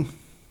serving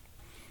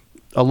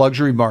a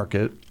luxury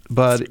market,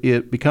 but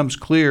it becomes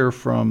clear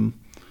from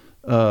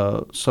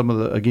some of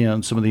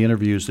the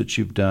interviews that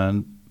you've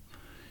done,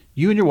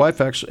 you and your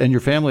wife and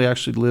your family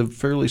actually live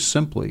fairly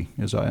simply,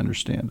 as I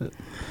understand it.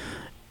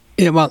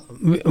 Yeah, well,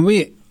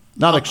 we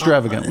not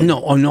extravagantly.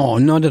 No,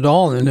 not at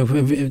all.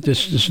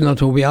 This is not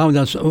who we are.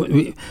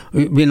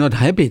 We're not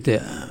happy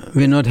there.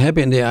 We're not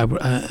happy there.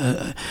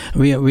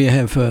 We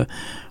have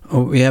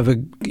a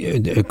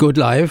good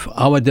life.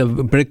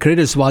 The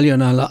greatest value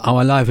in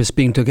our life is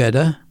being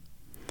together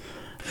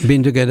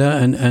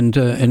and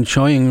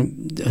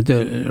enjoying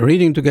the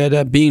reading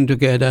together, being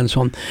together, and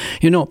so on.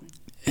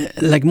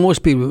 Like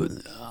most people,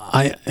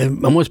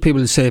 most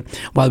people say,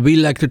 well, we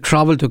like to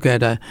travel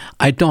together.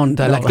 I don't.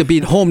 I like to be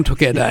at home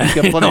together.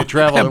 You got plenty of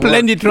travel.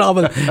 Plenty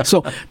travel.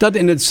 So that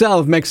in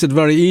itself makes it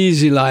very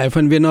easy life.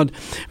 And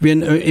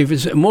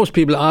most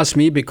people ask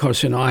me,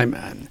 because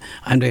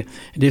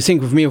they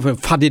think of me of a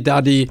fuddy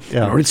duddy,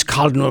 Ritz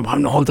Carlton,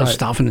 and all that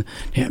stuff, and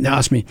they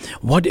ask me,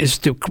 what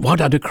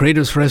are the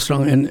greatest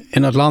restaurant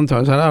in Atlanta?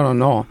 I said, I don't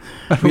know.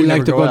 We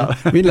like to go.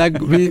 We like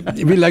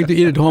to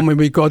eat at home, and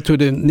we go to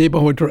the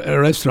neighborhood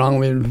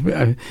restaurant.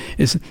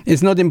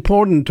 It's not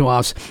important to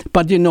us.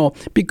 But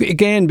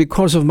again,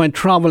 because of my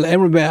travel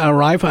everywhere I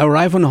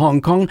arrive in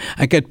Hong Kong.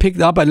 I get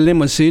picked up by the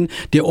limousine.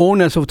 The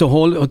owners of the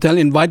whole hotel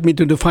invite me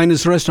to the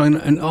finest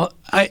restaurant, and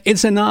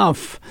it's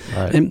enough.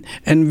 Right.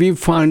 And we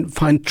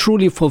find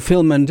truly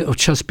fulfillment of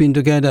just being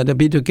together, to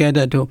be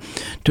together, to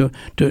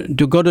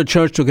go to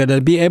church together,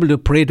 to be able to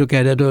pray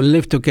together, to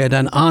live together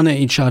and honor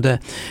each other,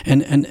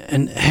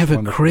 and have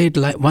a great,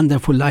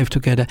 wonderful life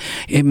together.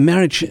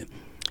 Marriage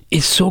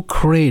is so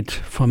great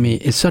for me.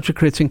 It's such a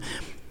great thing.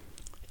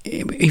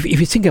 If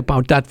you think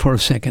about that for a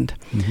second,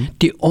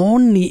 the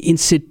only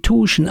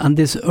institution on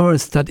this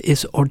earth that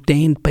is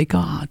ordained by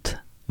God,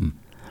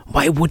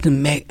 why wouldn't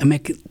make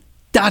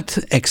that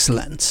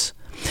excellence?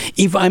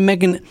 If I'm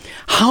making,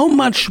 how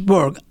much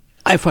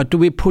effort do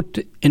we put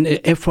in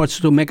efforts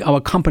to make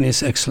our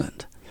companies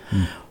excellent?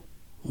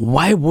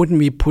 Why wouldn't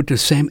we put the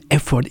same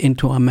effort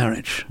into our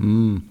marriage?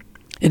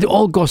 It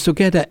all goes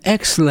together.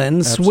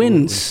 Excellence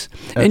wins.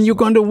 And you're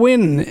going to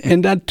win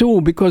in that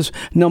too, because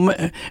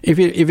if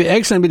you're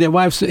excellent with your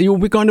wife,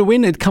 we're going to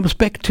win. It comes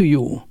back to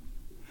you.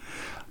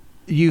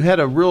 You had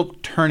a real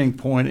turning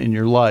point in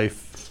your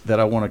life that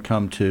I want to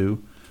come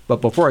to. But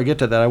before I get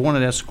to that, I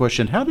wanted to ask a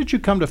question. How did you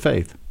come to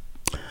faith?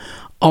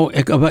 Oh,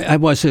 I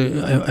was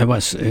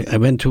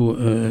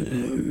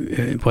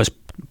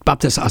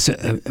baptized as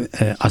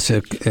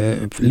a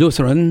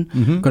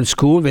Lutheran, go to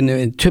school. When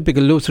a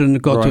typical Lutheran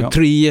go to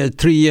 3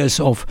 years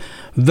of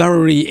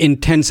very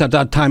intense at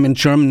that time in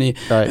Germany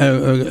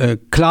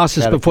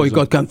classes before he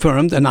got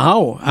confirmed. And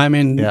how? I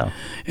mean,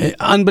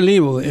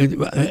 unbelievable.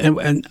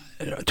 And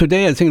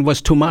today I think it was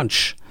too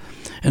much.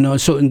 And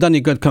then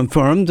he got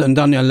confirmed, and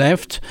then I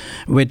left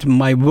with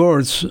my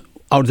words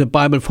out of the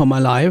Bible for my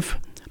life.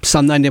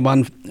 Psalm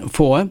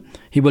 91:4.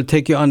 He will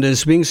take you under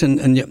his wings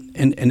and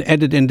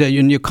edit in there.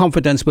 Your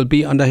confidence will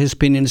be under his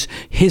pinions.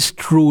 His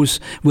truth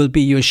will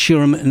be your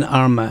shield and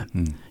armor.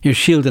 Your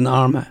shield and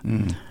armor.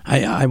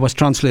 I was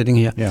translating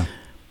here. Yeah.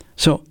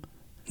 So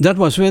that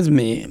was with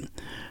me.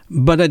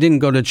 But I didn't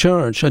go to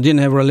church. I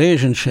didn't have a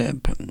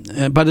relationship.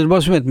 But it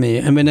was with me.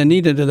 And when I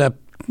needed it,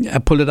 I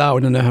pulled it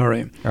out in a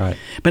hurry. Right.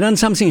 But then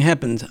something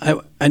happened.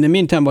 In the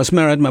meantime, I was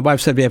married. My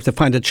wife said we have to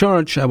find a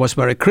church. I was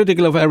very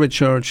critical of every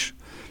church.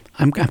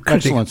 I'm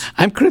critical.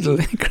 I'm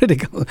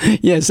critical.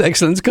 Yes,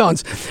 excellence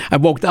counts. I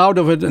walked out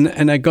of it,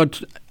 and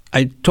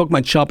I took my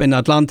job in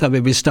Atlanta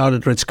where we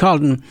started Ritz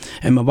Carlton,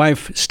 and my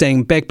wife,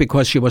 staying back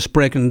because she was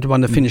pregnant,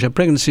 wanted to finish her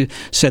pregnancy,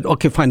 said,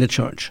 okay, find a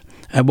church.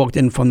 I walked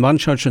in from one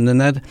church and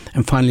then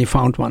and finally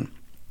found one.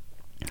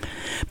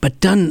 But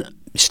then,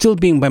 still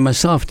being by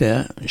myself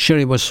there,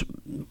 Sherry was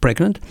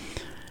pregnant.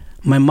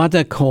 My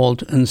mother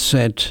called and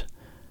said,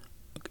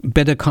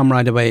 better come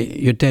right away.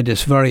 Your dad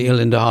is very ill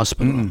in the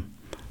hospital.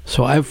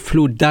 So I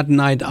flew that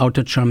night out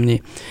to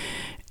Germany,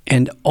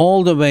 and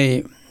all the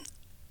way,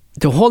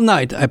 the whole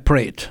night I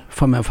prayed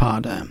for my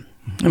father.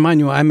 And mind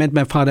you, I met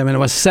my father when I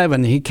was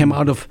 7. He came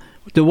out of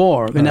the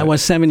war when I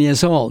was 7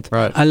 years old.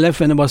 Right. I left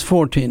when I was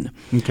 14.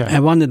 Okay.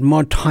 I wanted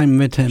more time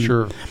with him.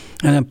 Sure.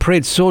 And I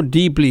prayed so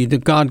deeply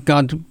that God,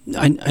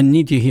 I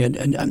need you here.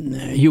 And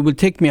you will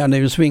take me under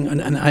your wing.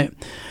 And I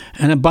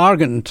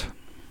bargained.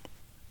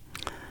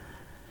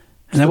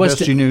 And the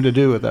best you knew to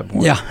do at that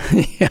point. Yeah.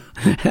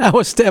 I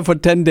was there for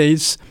 10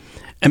 days,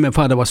 and my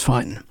father was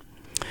fine.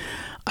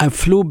 I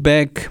flew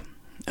back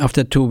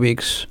after 2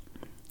 weeks,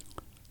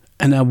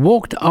 and I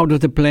walked out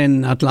of the plane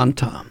in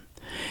Atlanta.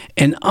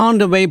 And on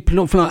the way,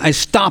 I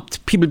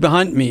stopped people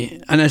behind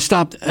me, and I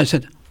stopped. I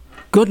said,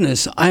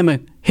 goodness, I'm a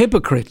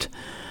hypocrite.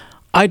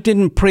 I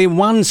didn't pray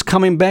once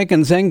coming back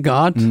and thank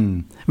God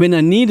when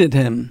I needed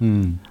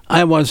him.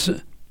 I was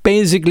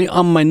basically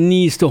on my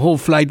knees the whole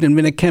flight, and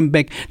when I came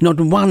back,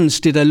 not once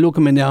did I look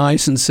him in the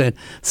eyes and said,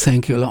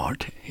 thank you,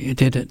 Lord, you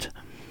did it.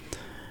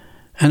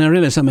 And I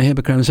realized I'm a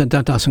hypocrite, and I said,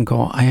 that doesn't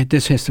go.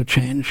 This has to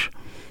change.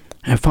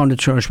 I found a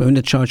church. In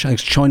the church, I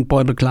joined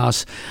Bible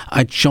class.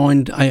 I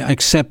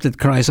accepted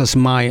Christ as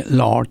my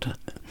Lord,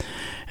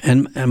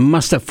 and I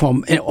must have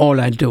from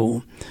all I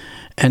do.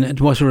 And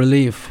it was a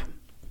relief.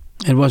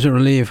 It was a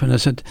relief. And I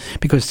said,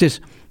 because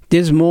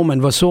this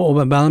moment was so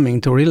overwhelming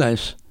to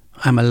realize,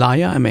 I'm a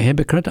liar. I'm a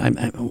hypocrite.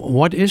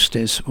 What is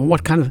this?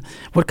 What kind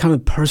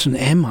of person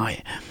am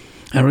I?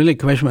 I really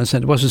questioned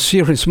myself. It was a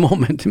serious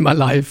moment in my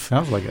life.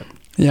 Sounds like it.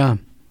 Yeah.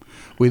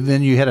 Well,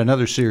 then you had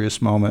another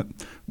serious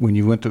moment when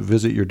you went to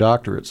visit your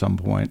doctor at some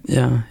point.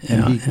 Yeah.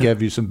 And he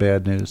gave you some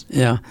bad news.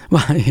 Yeah.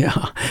 Well,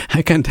 yeah,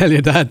 I can tell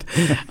you that.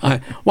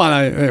 I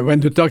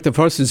went to the doctor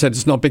first and said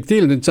it's no big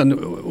deal.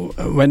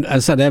 When I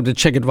said I have to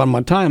check it one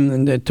more time,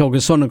 and they took a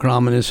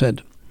sonogram and they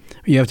said,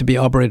 you have to be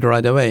operated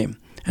right away.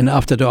 And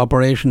after the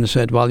operation, they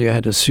said, well, you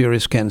had a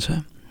serious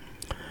cancer.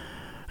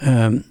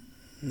 On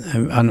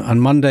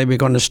Monday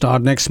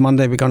next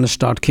Monday we're going to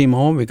start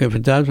chemo. We give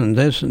it that, and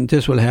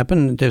this will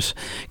happen. This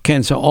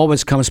cancer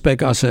always comes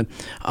back as a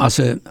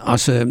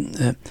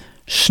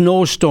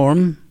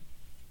snowstorm.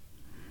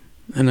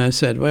 And I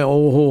said, well,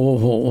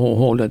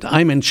 hold it.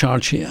 I'm in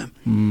charge here.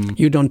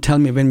 You don't tell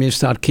me when we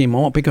start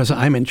chemo, because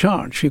I'm in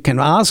charge. You can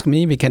ask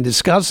me, we can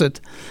discuss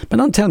it, but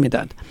don't tell me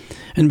that.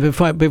 And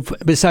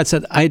besides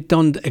that, I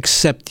don't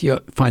accept your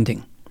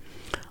finding.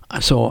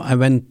 So I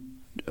went,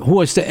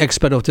 who is the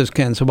expert of this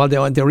cancer? Well,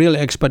 the real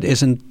expert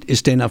is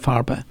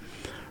Dana-Farber.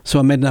 So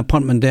I made an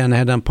appointment there, and I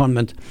had an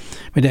appointment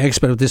with the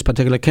expert of this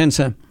particular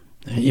cancer.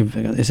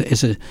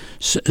 It's a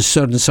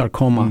certain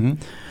sarcoma. Mm-hmm.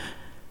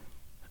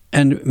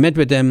 And met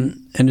with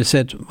them, and they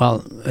said,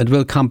 well, it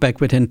will come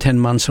back within 10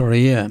 months or a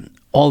year,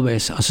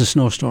 always as a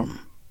snowstorm.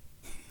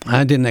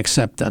 I didn't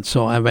accept that,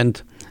 so I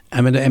went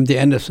to MD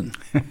Anderson.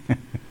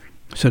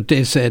 So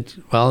they said,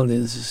 well,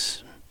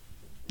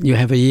 you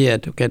have a year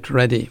to get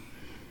ready.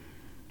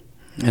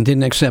 I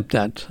didn't accept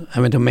that. I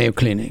went to Mayo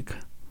Clinic.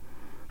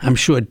 I'm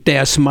sure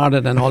they're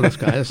smarter than all those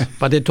guys,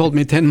 but they told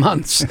me 10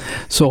 months.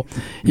 So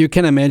you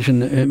can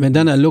imagine, and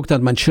then I looked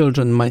at my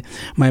children, my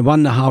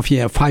 1.5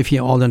 year,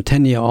 5-year-old and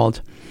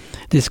 10-year-old.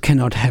 This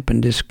cannot happen.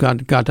 This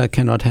that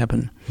cannot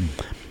happen.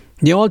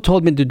 They all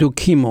told me to do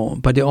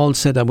chemo, but they all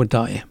said I would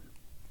die.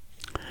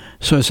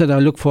 So I said I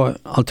look for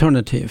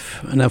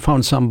alternative, and I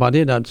found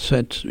somebody that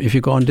said, if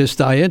you go on this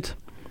diet.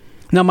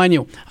 Now, mind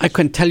you, I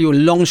can tell you a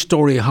long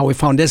story how we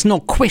found. There's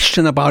no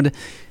question about it.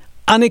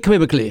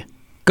 Unequivocally,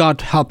 God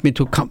helped me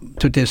to come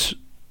to this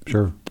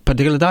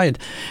particular diet.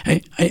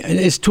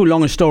 It's too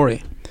long a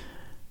story.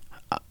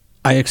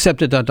 I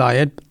accepted that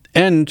diet,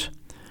 and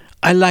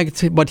I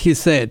liked what he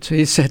said.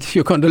 He said,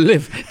 you're going to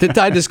live. The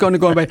diet is going to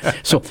go away.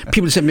 So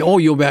people said to me, oh,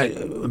 you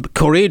were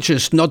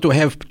courageous not to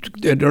have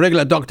the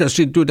regular doctors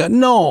to do that.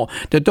 No,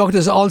 the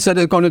doctors all said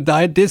they're going to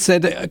die. This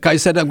said, the guy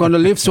said, I'm going to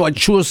live, so I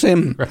choose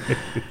him. Right.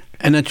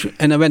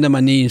 And I went on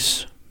my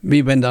knees.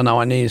 We went on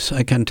our knees,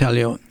 I can tell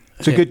you.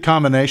 It's a good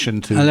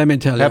combination to let me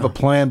tell have a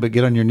plan, but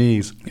get on your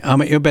knees.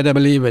 You better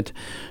believe it.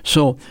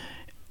 So,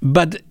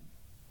 but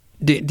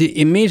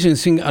the amazing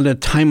thing at a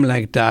time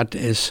like that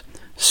is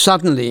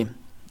suddenly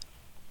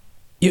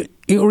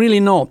you really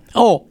know.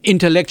 Oh,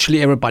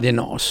 intellectually everybody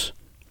knows,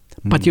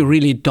 but you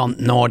really don't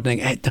know.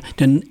 They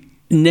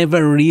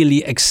never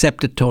really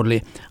accept it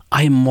totally.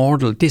 I'm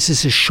mortal. This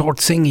is a short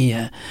thing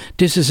here.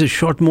 This is a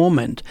short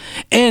moment,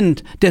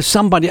 and there's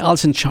somebody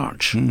else in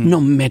charge, no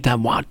matter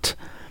what.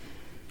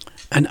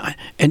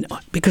 And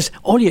because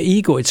all your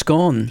ego, it's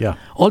gone. Yeah.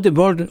 All the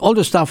world, all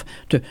the stuff,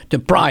 the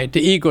pride,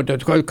 the ego, the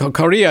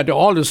career,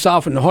 all the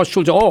stuff, and the horse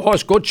shoulder,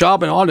 horse, good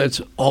job, and all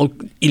that's all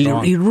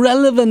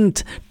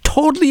irrelevant,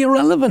 totally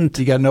irrelevant.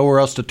 You got nowhere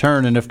else to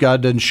turn, and if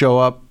God doesn't show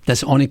up,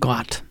 that's only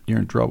God. You're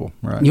in trouble,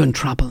 right? You're in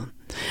trouble.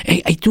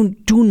 I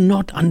do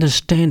not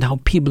understand how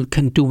people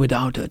can do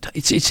without it.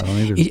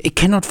 It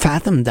cannot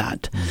fathom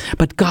that.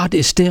 But God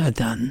is there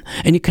then,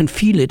 and you can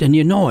feel it, and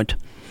you know it.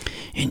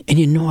 And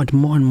you know it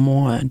more and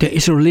more. There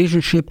is a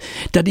relationship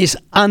that is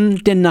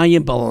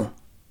undeniable.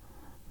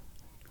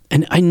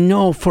 And I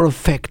know for a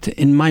fact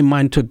in my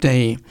mind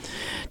today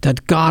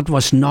that God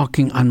was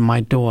knocking on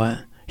my door.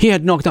 He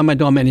had knocked on my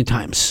door many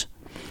times.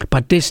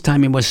 But this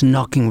time he was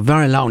knocking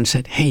very loud and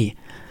said, hey,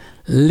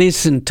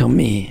 listen to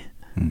me.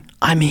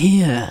 I'm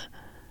here.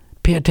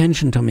 Pay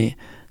attention to me.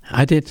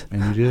 I did.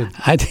 And you did.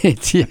 I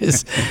did,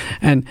 yes.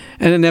 and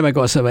it never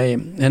goes away.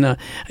 And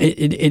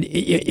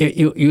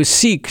you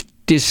seek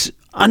this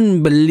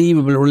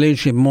unbelievable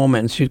relationship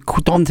moments. You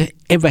don't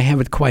ever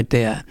have it quite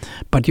there,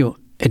 but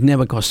it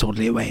never goes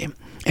totally away.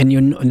 And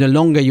the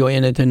longer you're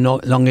in it, the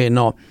longer you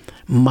know,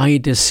 my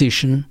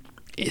decision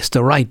is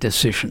the right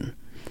decision,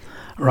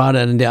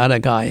 rather than the other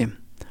guy,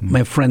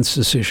 my friend's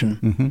decision.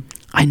 Mm-hmm.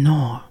 I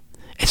know.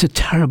 It's a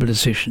terrible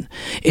decision.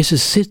 It's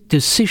a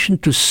decision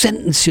to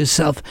sentence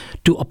yourself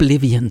to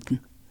oblivion.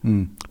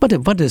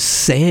 What a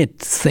sad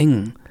thing.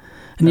 And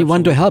absolutely. You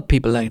want to help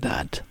people like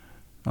that.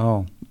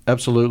 Oh,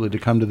 absolutely. To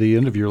come to the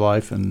end of your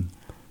life and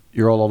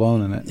you're all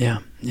alone in it.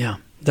 Yeah.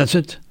 That's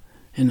it.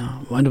 You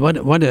know,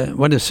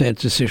 what a sad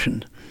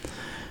decision.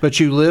 But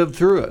you lived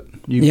through it.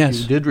 You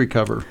did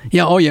recover.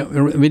 Yeah,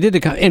 we did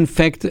recover. In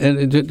fact,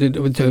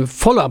 the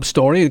follow-up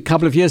story, a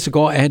couple of years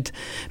ago, I had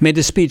made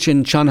a speech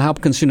in Johns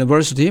Hopkins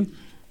University,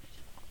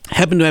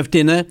 happened to have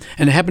dinner,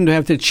 and happened to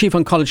have the chief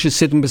oncologist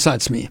sitting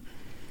beside me.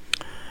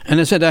 And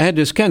I said, I had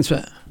this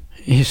cancer.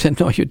 He said,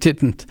 no, you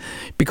didn't,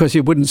 because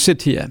you wouldn't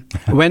sit here.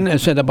 When? I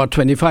said, about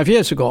 25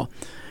 years ago.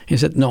 He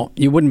said, no,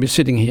 you wouldn't be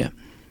sitting here.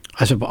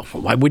 I said, well,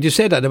 why would you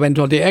say that? I went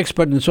to the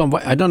expert and so on.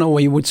 I don't know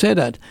why you would say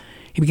that.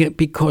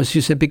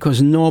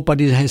 Because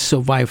nobody has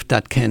survived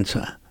that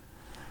cancer.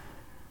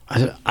 I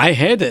said, I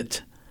had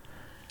it.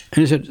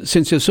 And he said,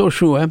 since you're so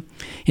sure,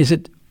 he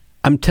said,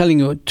 I'm telling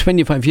you,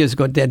 25 years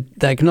ago, that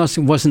diagnosis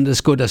wasn't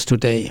as good as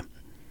today.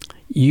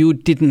 You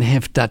didn't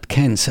have that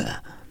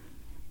cancer.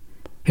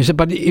 He said,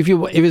 but if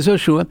you're so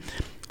sure,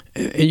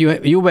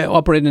 you were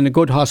operating in a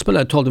good hospital.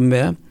 I told them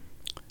where.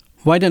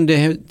 Why don't they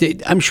have?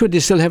 I'm sure they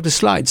still have the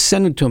slides.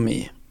 Send it to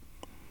me.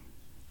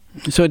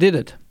 So I did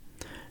it.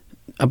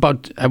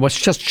 I was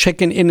just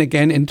checking in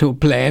again into a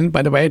plane.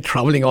 By the way,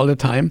 traveling all the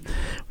time.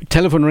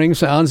 Telephone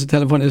rings. I answer the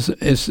telephone.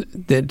 Is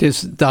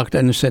this doctor,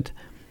 and he said,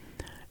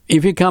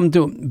 if you come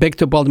back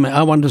to Baltimore,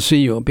 I want to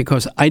see you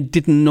because I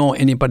didn't know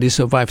anybody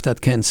survived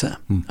that cancer.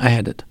 I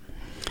had it.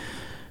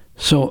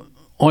 So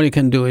all you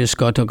can do is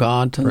go to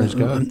God. Praise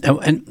God.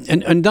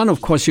 And then,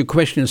 of course, you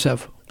question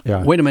yourself.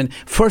 Yeah. Wait a minute.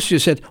 First you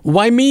said,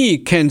 why me,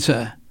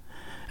 cancer?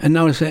 And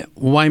now you say,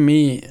 why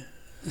me,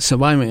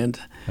 surviving it?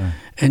 Yeah.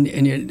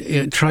 And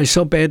you try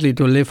so badly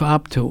to live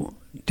up to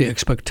the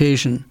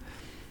expectation.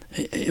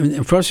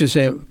 First you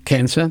say,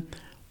 cancer.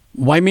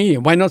 Why me?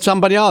 Why not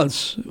somebody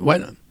else?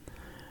 Why?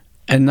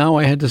 And now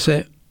I had to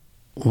say,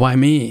 why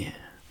me?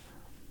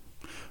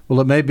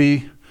 Well, it may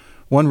be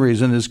one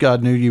reason is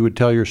God knew you would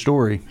tell your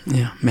story.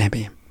 Yeah,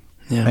 maybe.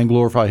 Yeah. And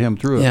glorify Him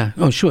through it. Yeah.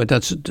 Oh, sure.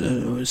 That's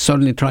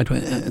certainly try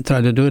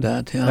to do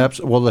that. Yeah.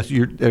 Well,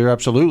 you're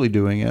absolutely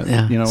doing it.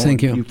 Yeah.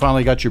 Thank you. You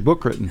finally got your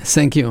book written.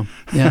 Thank you.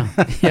 Yeah.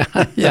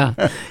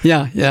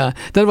 Yeah.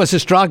 That was a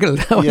struggle.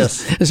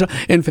 Yes.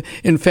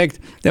 In fact,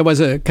 there was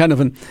a kind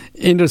of an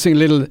interesting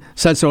little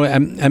side story. I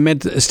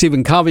met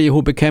Stephen Covey,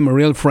 who became a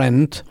real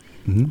friend.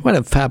 Mm-hmm. What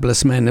a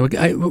fabulous man.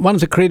 One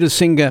of the greatest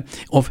singers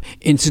of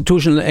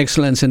institutional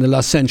excellence in the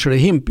last century.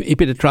 Him,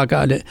 Peter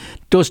Drucker,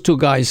 those two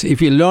guys,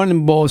 if you learn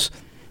them both,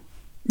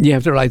 you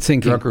have the right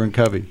thinking. Drucker and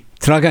Covey.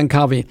 Drucker and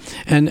Covey.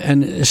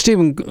 And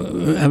Stephen,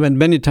 I went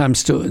many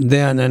times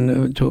there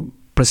and to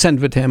present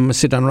with him,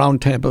 sit on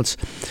round tables,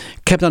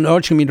 kept on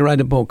urging me to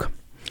write a book.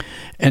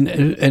 And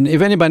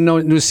if anybody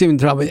knows Stephen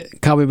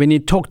Covey, when he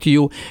talked to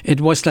you, it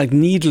was like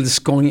needles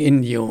going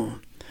in you.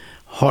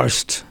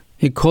 Horst,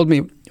 he called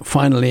me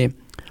finally,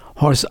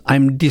 Horst,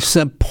 I'm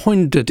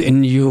disappointed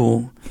in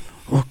you.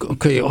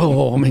 Okay,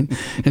 I mean,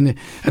 and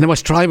I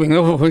was driving.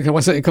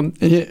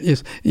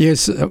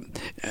 Yes.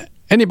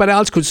 Anybody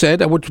else could say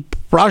it, I would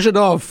brush it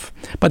off.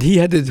 But he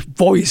had the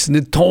voice and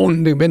the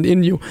tone that went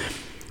in you.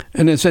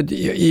 And I said,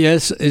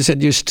 yes. He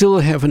said, you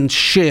still haven't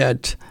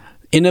shared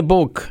in a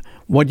book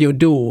what you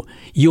do.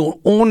 You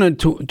own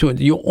it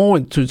you owe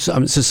it to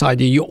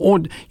society.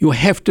 You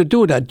have to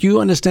do that. Do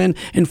you understand?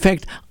 In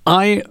fact,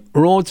 I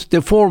wrote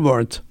the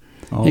foreword.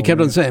 He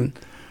kept on saying,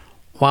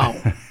 wow.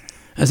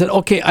 I said,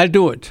 okay, I'll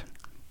do it.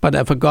 But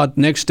I forgot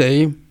next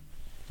day.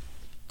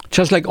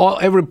 Just like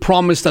every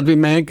promise that we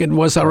make, it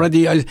was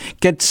already, I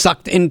get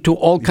sucked into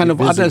all kind of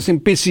others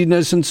and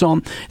busyness and so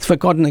on. It's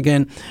forgotten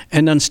again.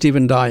 And then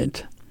Stephen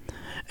died.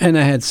 And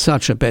I had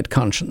such a bad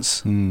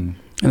conscience. And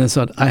I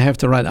thought, I have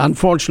to write.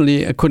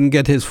 Unfortunately, I couldn't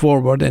get his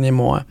foreword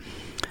anymore.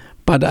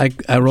 But I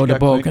wrote a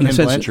book. Ken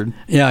Blanchard.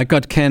 Yeah, I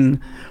got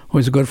Ken,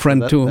 who's a good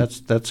friend too.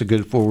 That's a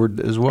good foreword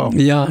as well.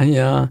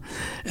 Yeah.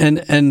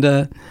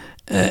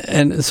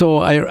 And so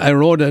I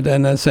wrote it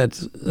and I said,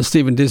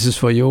 Stephen, this is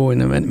for you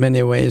in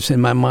many ways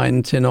in my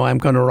mind. I'm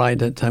going to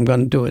write it. I'm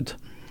going to do it.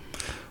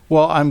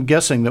 Well, I'm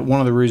guessing that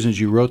one of the reasons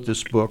you wrote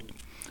this book,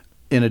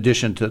 in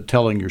addition to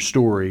telling your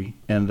story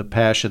and the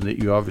passion that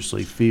you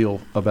obviously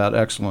feel about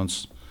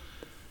excellence,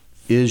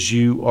 is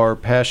you are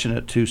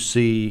passionate to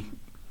see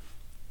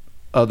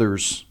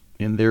others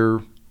in their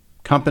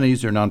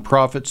companies, their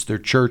nonprofits, their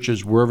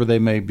churches, wherever they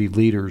may be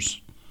leaders,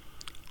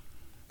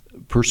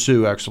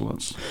 pursue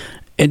excellence.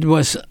 It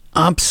was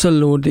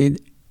absolutely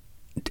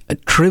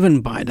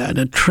driven by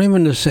that,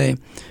 driven to say,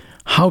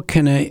 how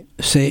can I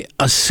say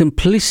as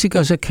simplistic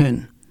as I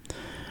can,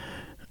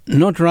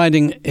 not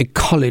writing a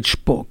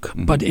college book,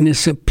 but in a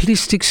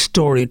simplistic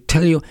story,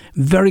 tell you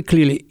very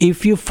clearly,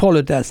 if you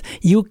follow that,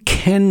 you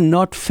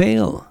cannot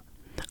fail.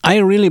 I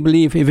really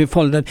believe if you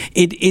follow that,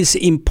 it is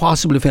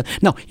impossible to fail.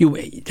 Now,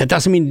 that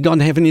doesn't mean you don't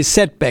have any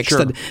setbacks,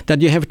 sure,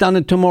 that you have done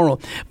it tomorrow.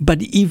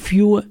 But if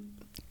you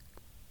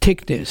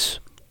take this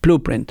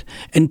blueprint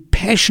and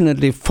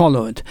passionately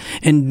follow it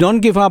and don't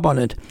give up on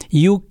it,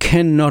 you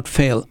cannot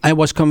fail. I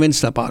was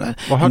convinced about it.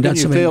 Well, how can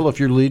you fail if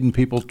you're leading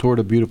people toward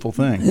a beautiful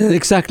thing?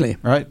 Exactly.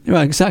 Right?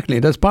 Yeah, exactly.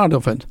 That's part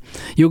of it.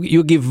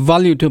 You give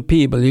value to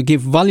people. You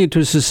give value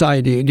to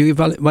society. You give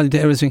value to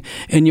everything,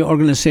 and your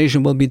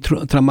organization will be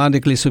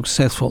dramatically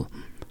successful.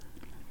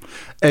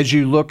 As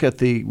you look at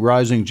the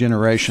rising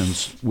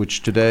generations,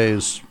 which today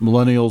is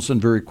millennials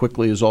and very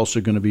quickly is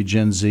also going to be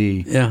Gen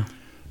Z. Yeah.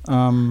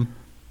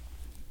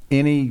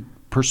 Any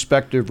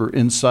perspective or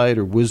insight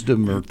or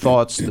wisdom or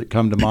thoughts that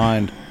come to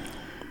mind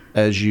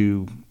as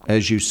you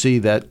see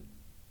that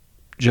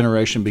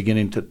generation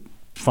beginning to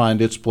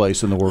find its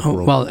place in the work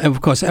world? Well,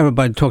 of course,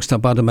 everybody talks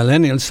about the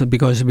millennials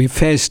because we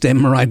face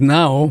them right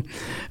now,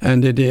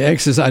 and the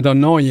X's I don't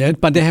know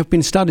yet, but there have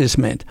been studies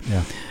made.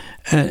 Yeah.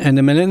 And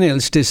the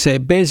millennials, they say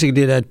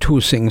basically there are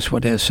two things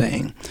what they're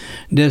saying.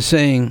 They're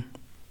saying,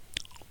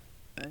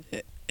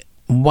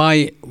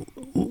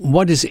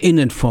 what is in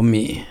it for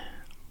me?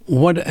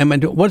 What am I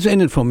doing? What's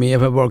in it for me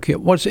if I work here?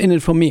 What's in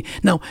it for me?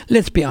 Now,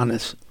 let's be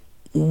honest.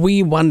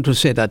 We want to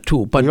say that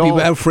too, but we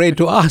were afraid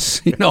to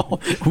ask.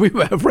 We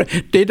were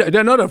afraid.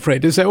 They're not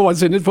afraid. They say, "Oh,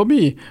 what's in it for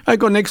me? I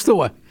go next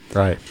door."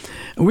 Right.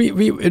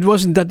 It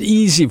wasn't that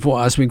easy for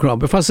us. We grew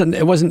up.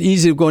 It wasn't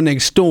easy to go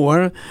next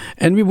door,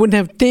 and we wouldn't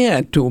have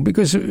dared to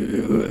because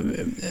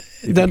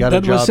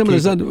that was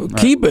similar.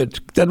 Keep it.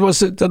 That was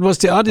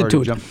the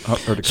attitude.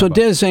 So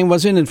they're saying,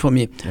 "What's in it for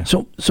me?" Yeah.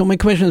 So my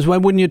question is, why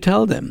wouldn't you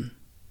tell them?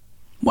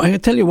 Well, I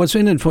tell you what's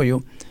in it for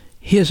you.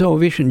 Here's our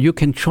vision. You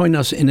can join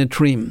us in a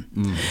dream,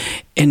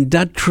 and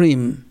that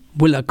dream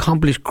will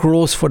accomplish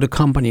growth for the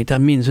company.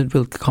 That means it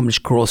will accomplish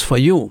growth for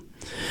you.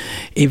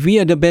 If we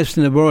are the best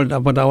in the world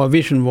at what our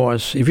vision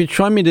was, if you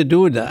try me to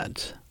do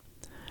that,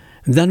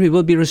 then we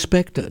will be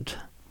respected.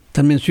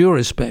 That means you're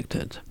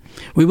respected.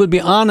 We will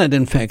be honored,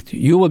 in fact.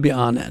 You will be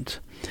honored.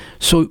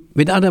 So,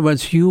 with other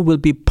words, you will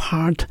be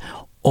part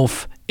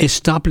of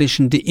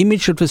establishing the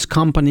image of this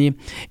company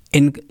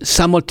and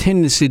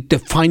simultaneously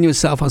define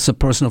yourself as a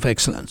person of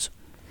excellence.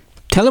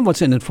 Tell them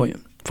what's in it for you.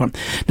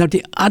 Now,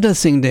 the other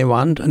thing they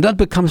want, and that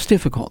becomes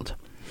difficult,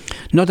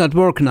 not at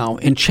work now,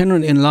 in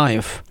general in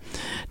life,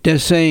 they're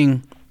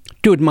saying,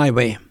 do it my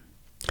way.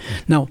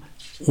 Now,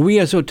 we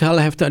as hotel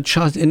have to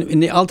adjust. In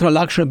the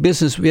ultra-luxury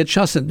business, we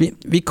adjusted.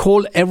 We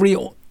call every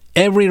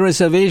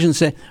reservation,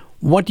 say,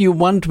 what do you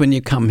want when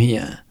you come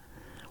here?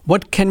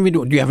 What can we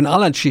do? Do you have an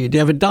allergy? Do you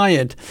have a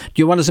diet?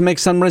 Do you want us to make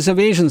some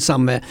reservations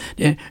somewhere?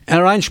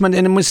 Arrangement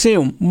in a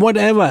museum?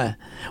 Whatever.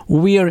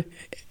 We are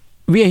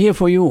here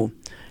for you.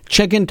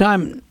 Check-in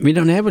time. We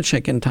don't have a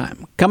check-in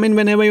time. Come in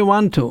whenever you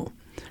want to.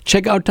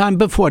 Check-out time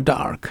before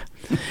dark.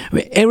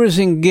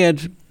 Everything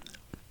get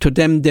to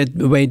them the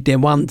way they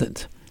want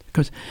it.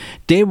 Because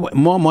they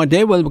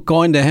will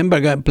go in the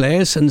hamburger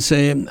place and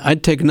say, I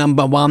take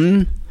number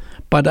 1,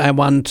 but I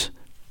want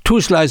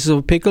 2 slices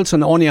of pickles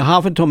and only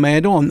half a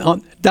tomato.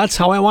 And that's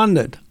how I want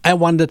it. I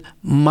want it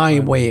my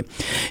way.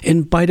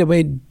 And by the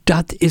way,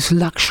 that is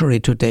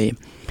luxury today.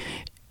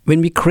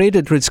 When we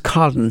created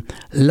Ritz-Carlton,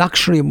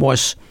 luxury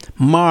was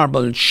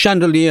marble,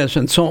 chandeliers,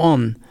 and so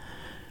on.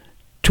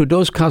 To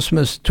those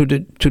customers, to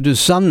the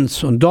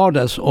sons and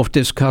daughters of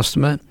this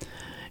customer,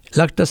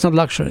 that's not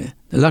luxury.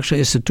 The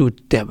luxury is to do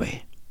it their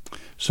way.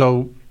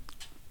 So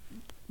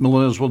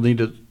millennials will need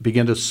to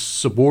begin to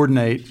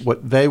subordinate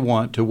what they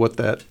want to what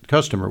that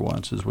customer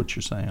wants, is what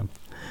you're saying.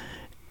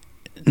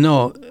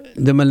 No,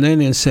 the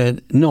millennials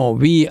said, no,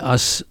 we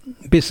as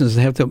business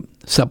have to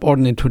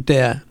subordinate to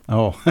their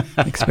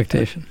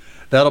expectation.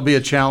 That'll be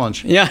a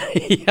challenge. Yeah.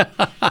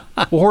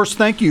 Well, Horst,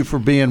 thank you for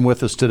being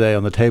with us today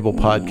on the Table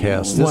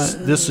Podcast.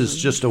 This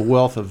is just a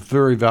wealth of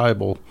very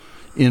valuable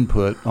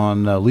input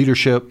on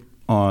leadership,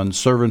 on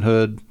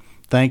servanthood.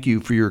 Thank you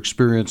for your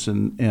experience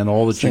and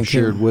all that you've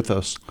shared with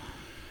us.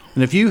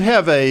 And if you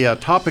have a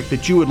topic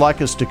that you would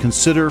like us to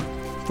consider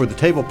for the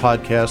Table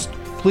Podcast,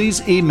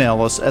 please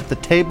email us at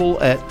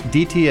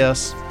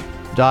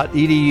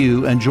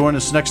thetable@dts.edu and join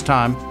us next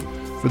time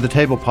for the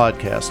Table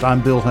Podcast.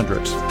 I'm Bill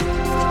Hendricks.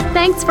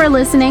 Thanks for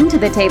listening to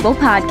the Table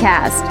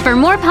Podcast. For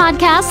more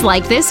podcasts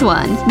like this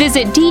one,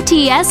 visit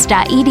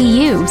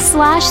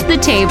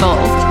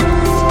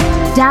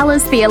dts.edu/thetable.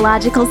 Dallas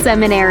Theological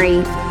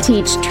Seminary.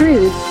 Teach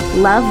truth,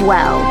 love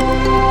well.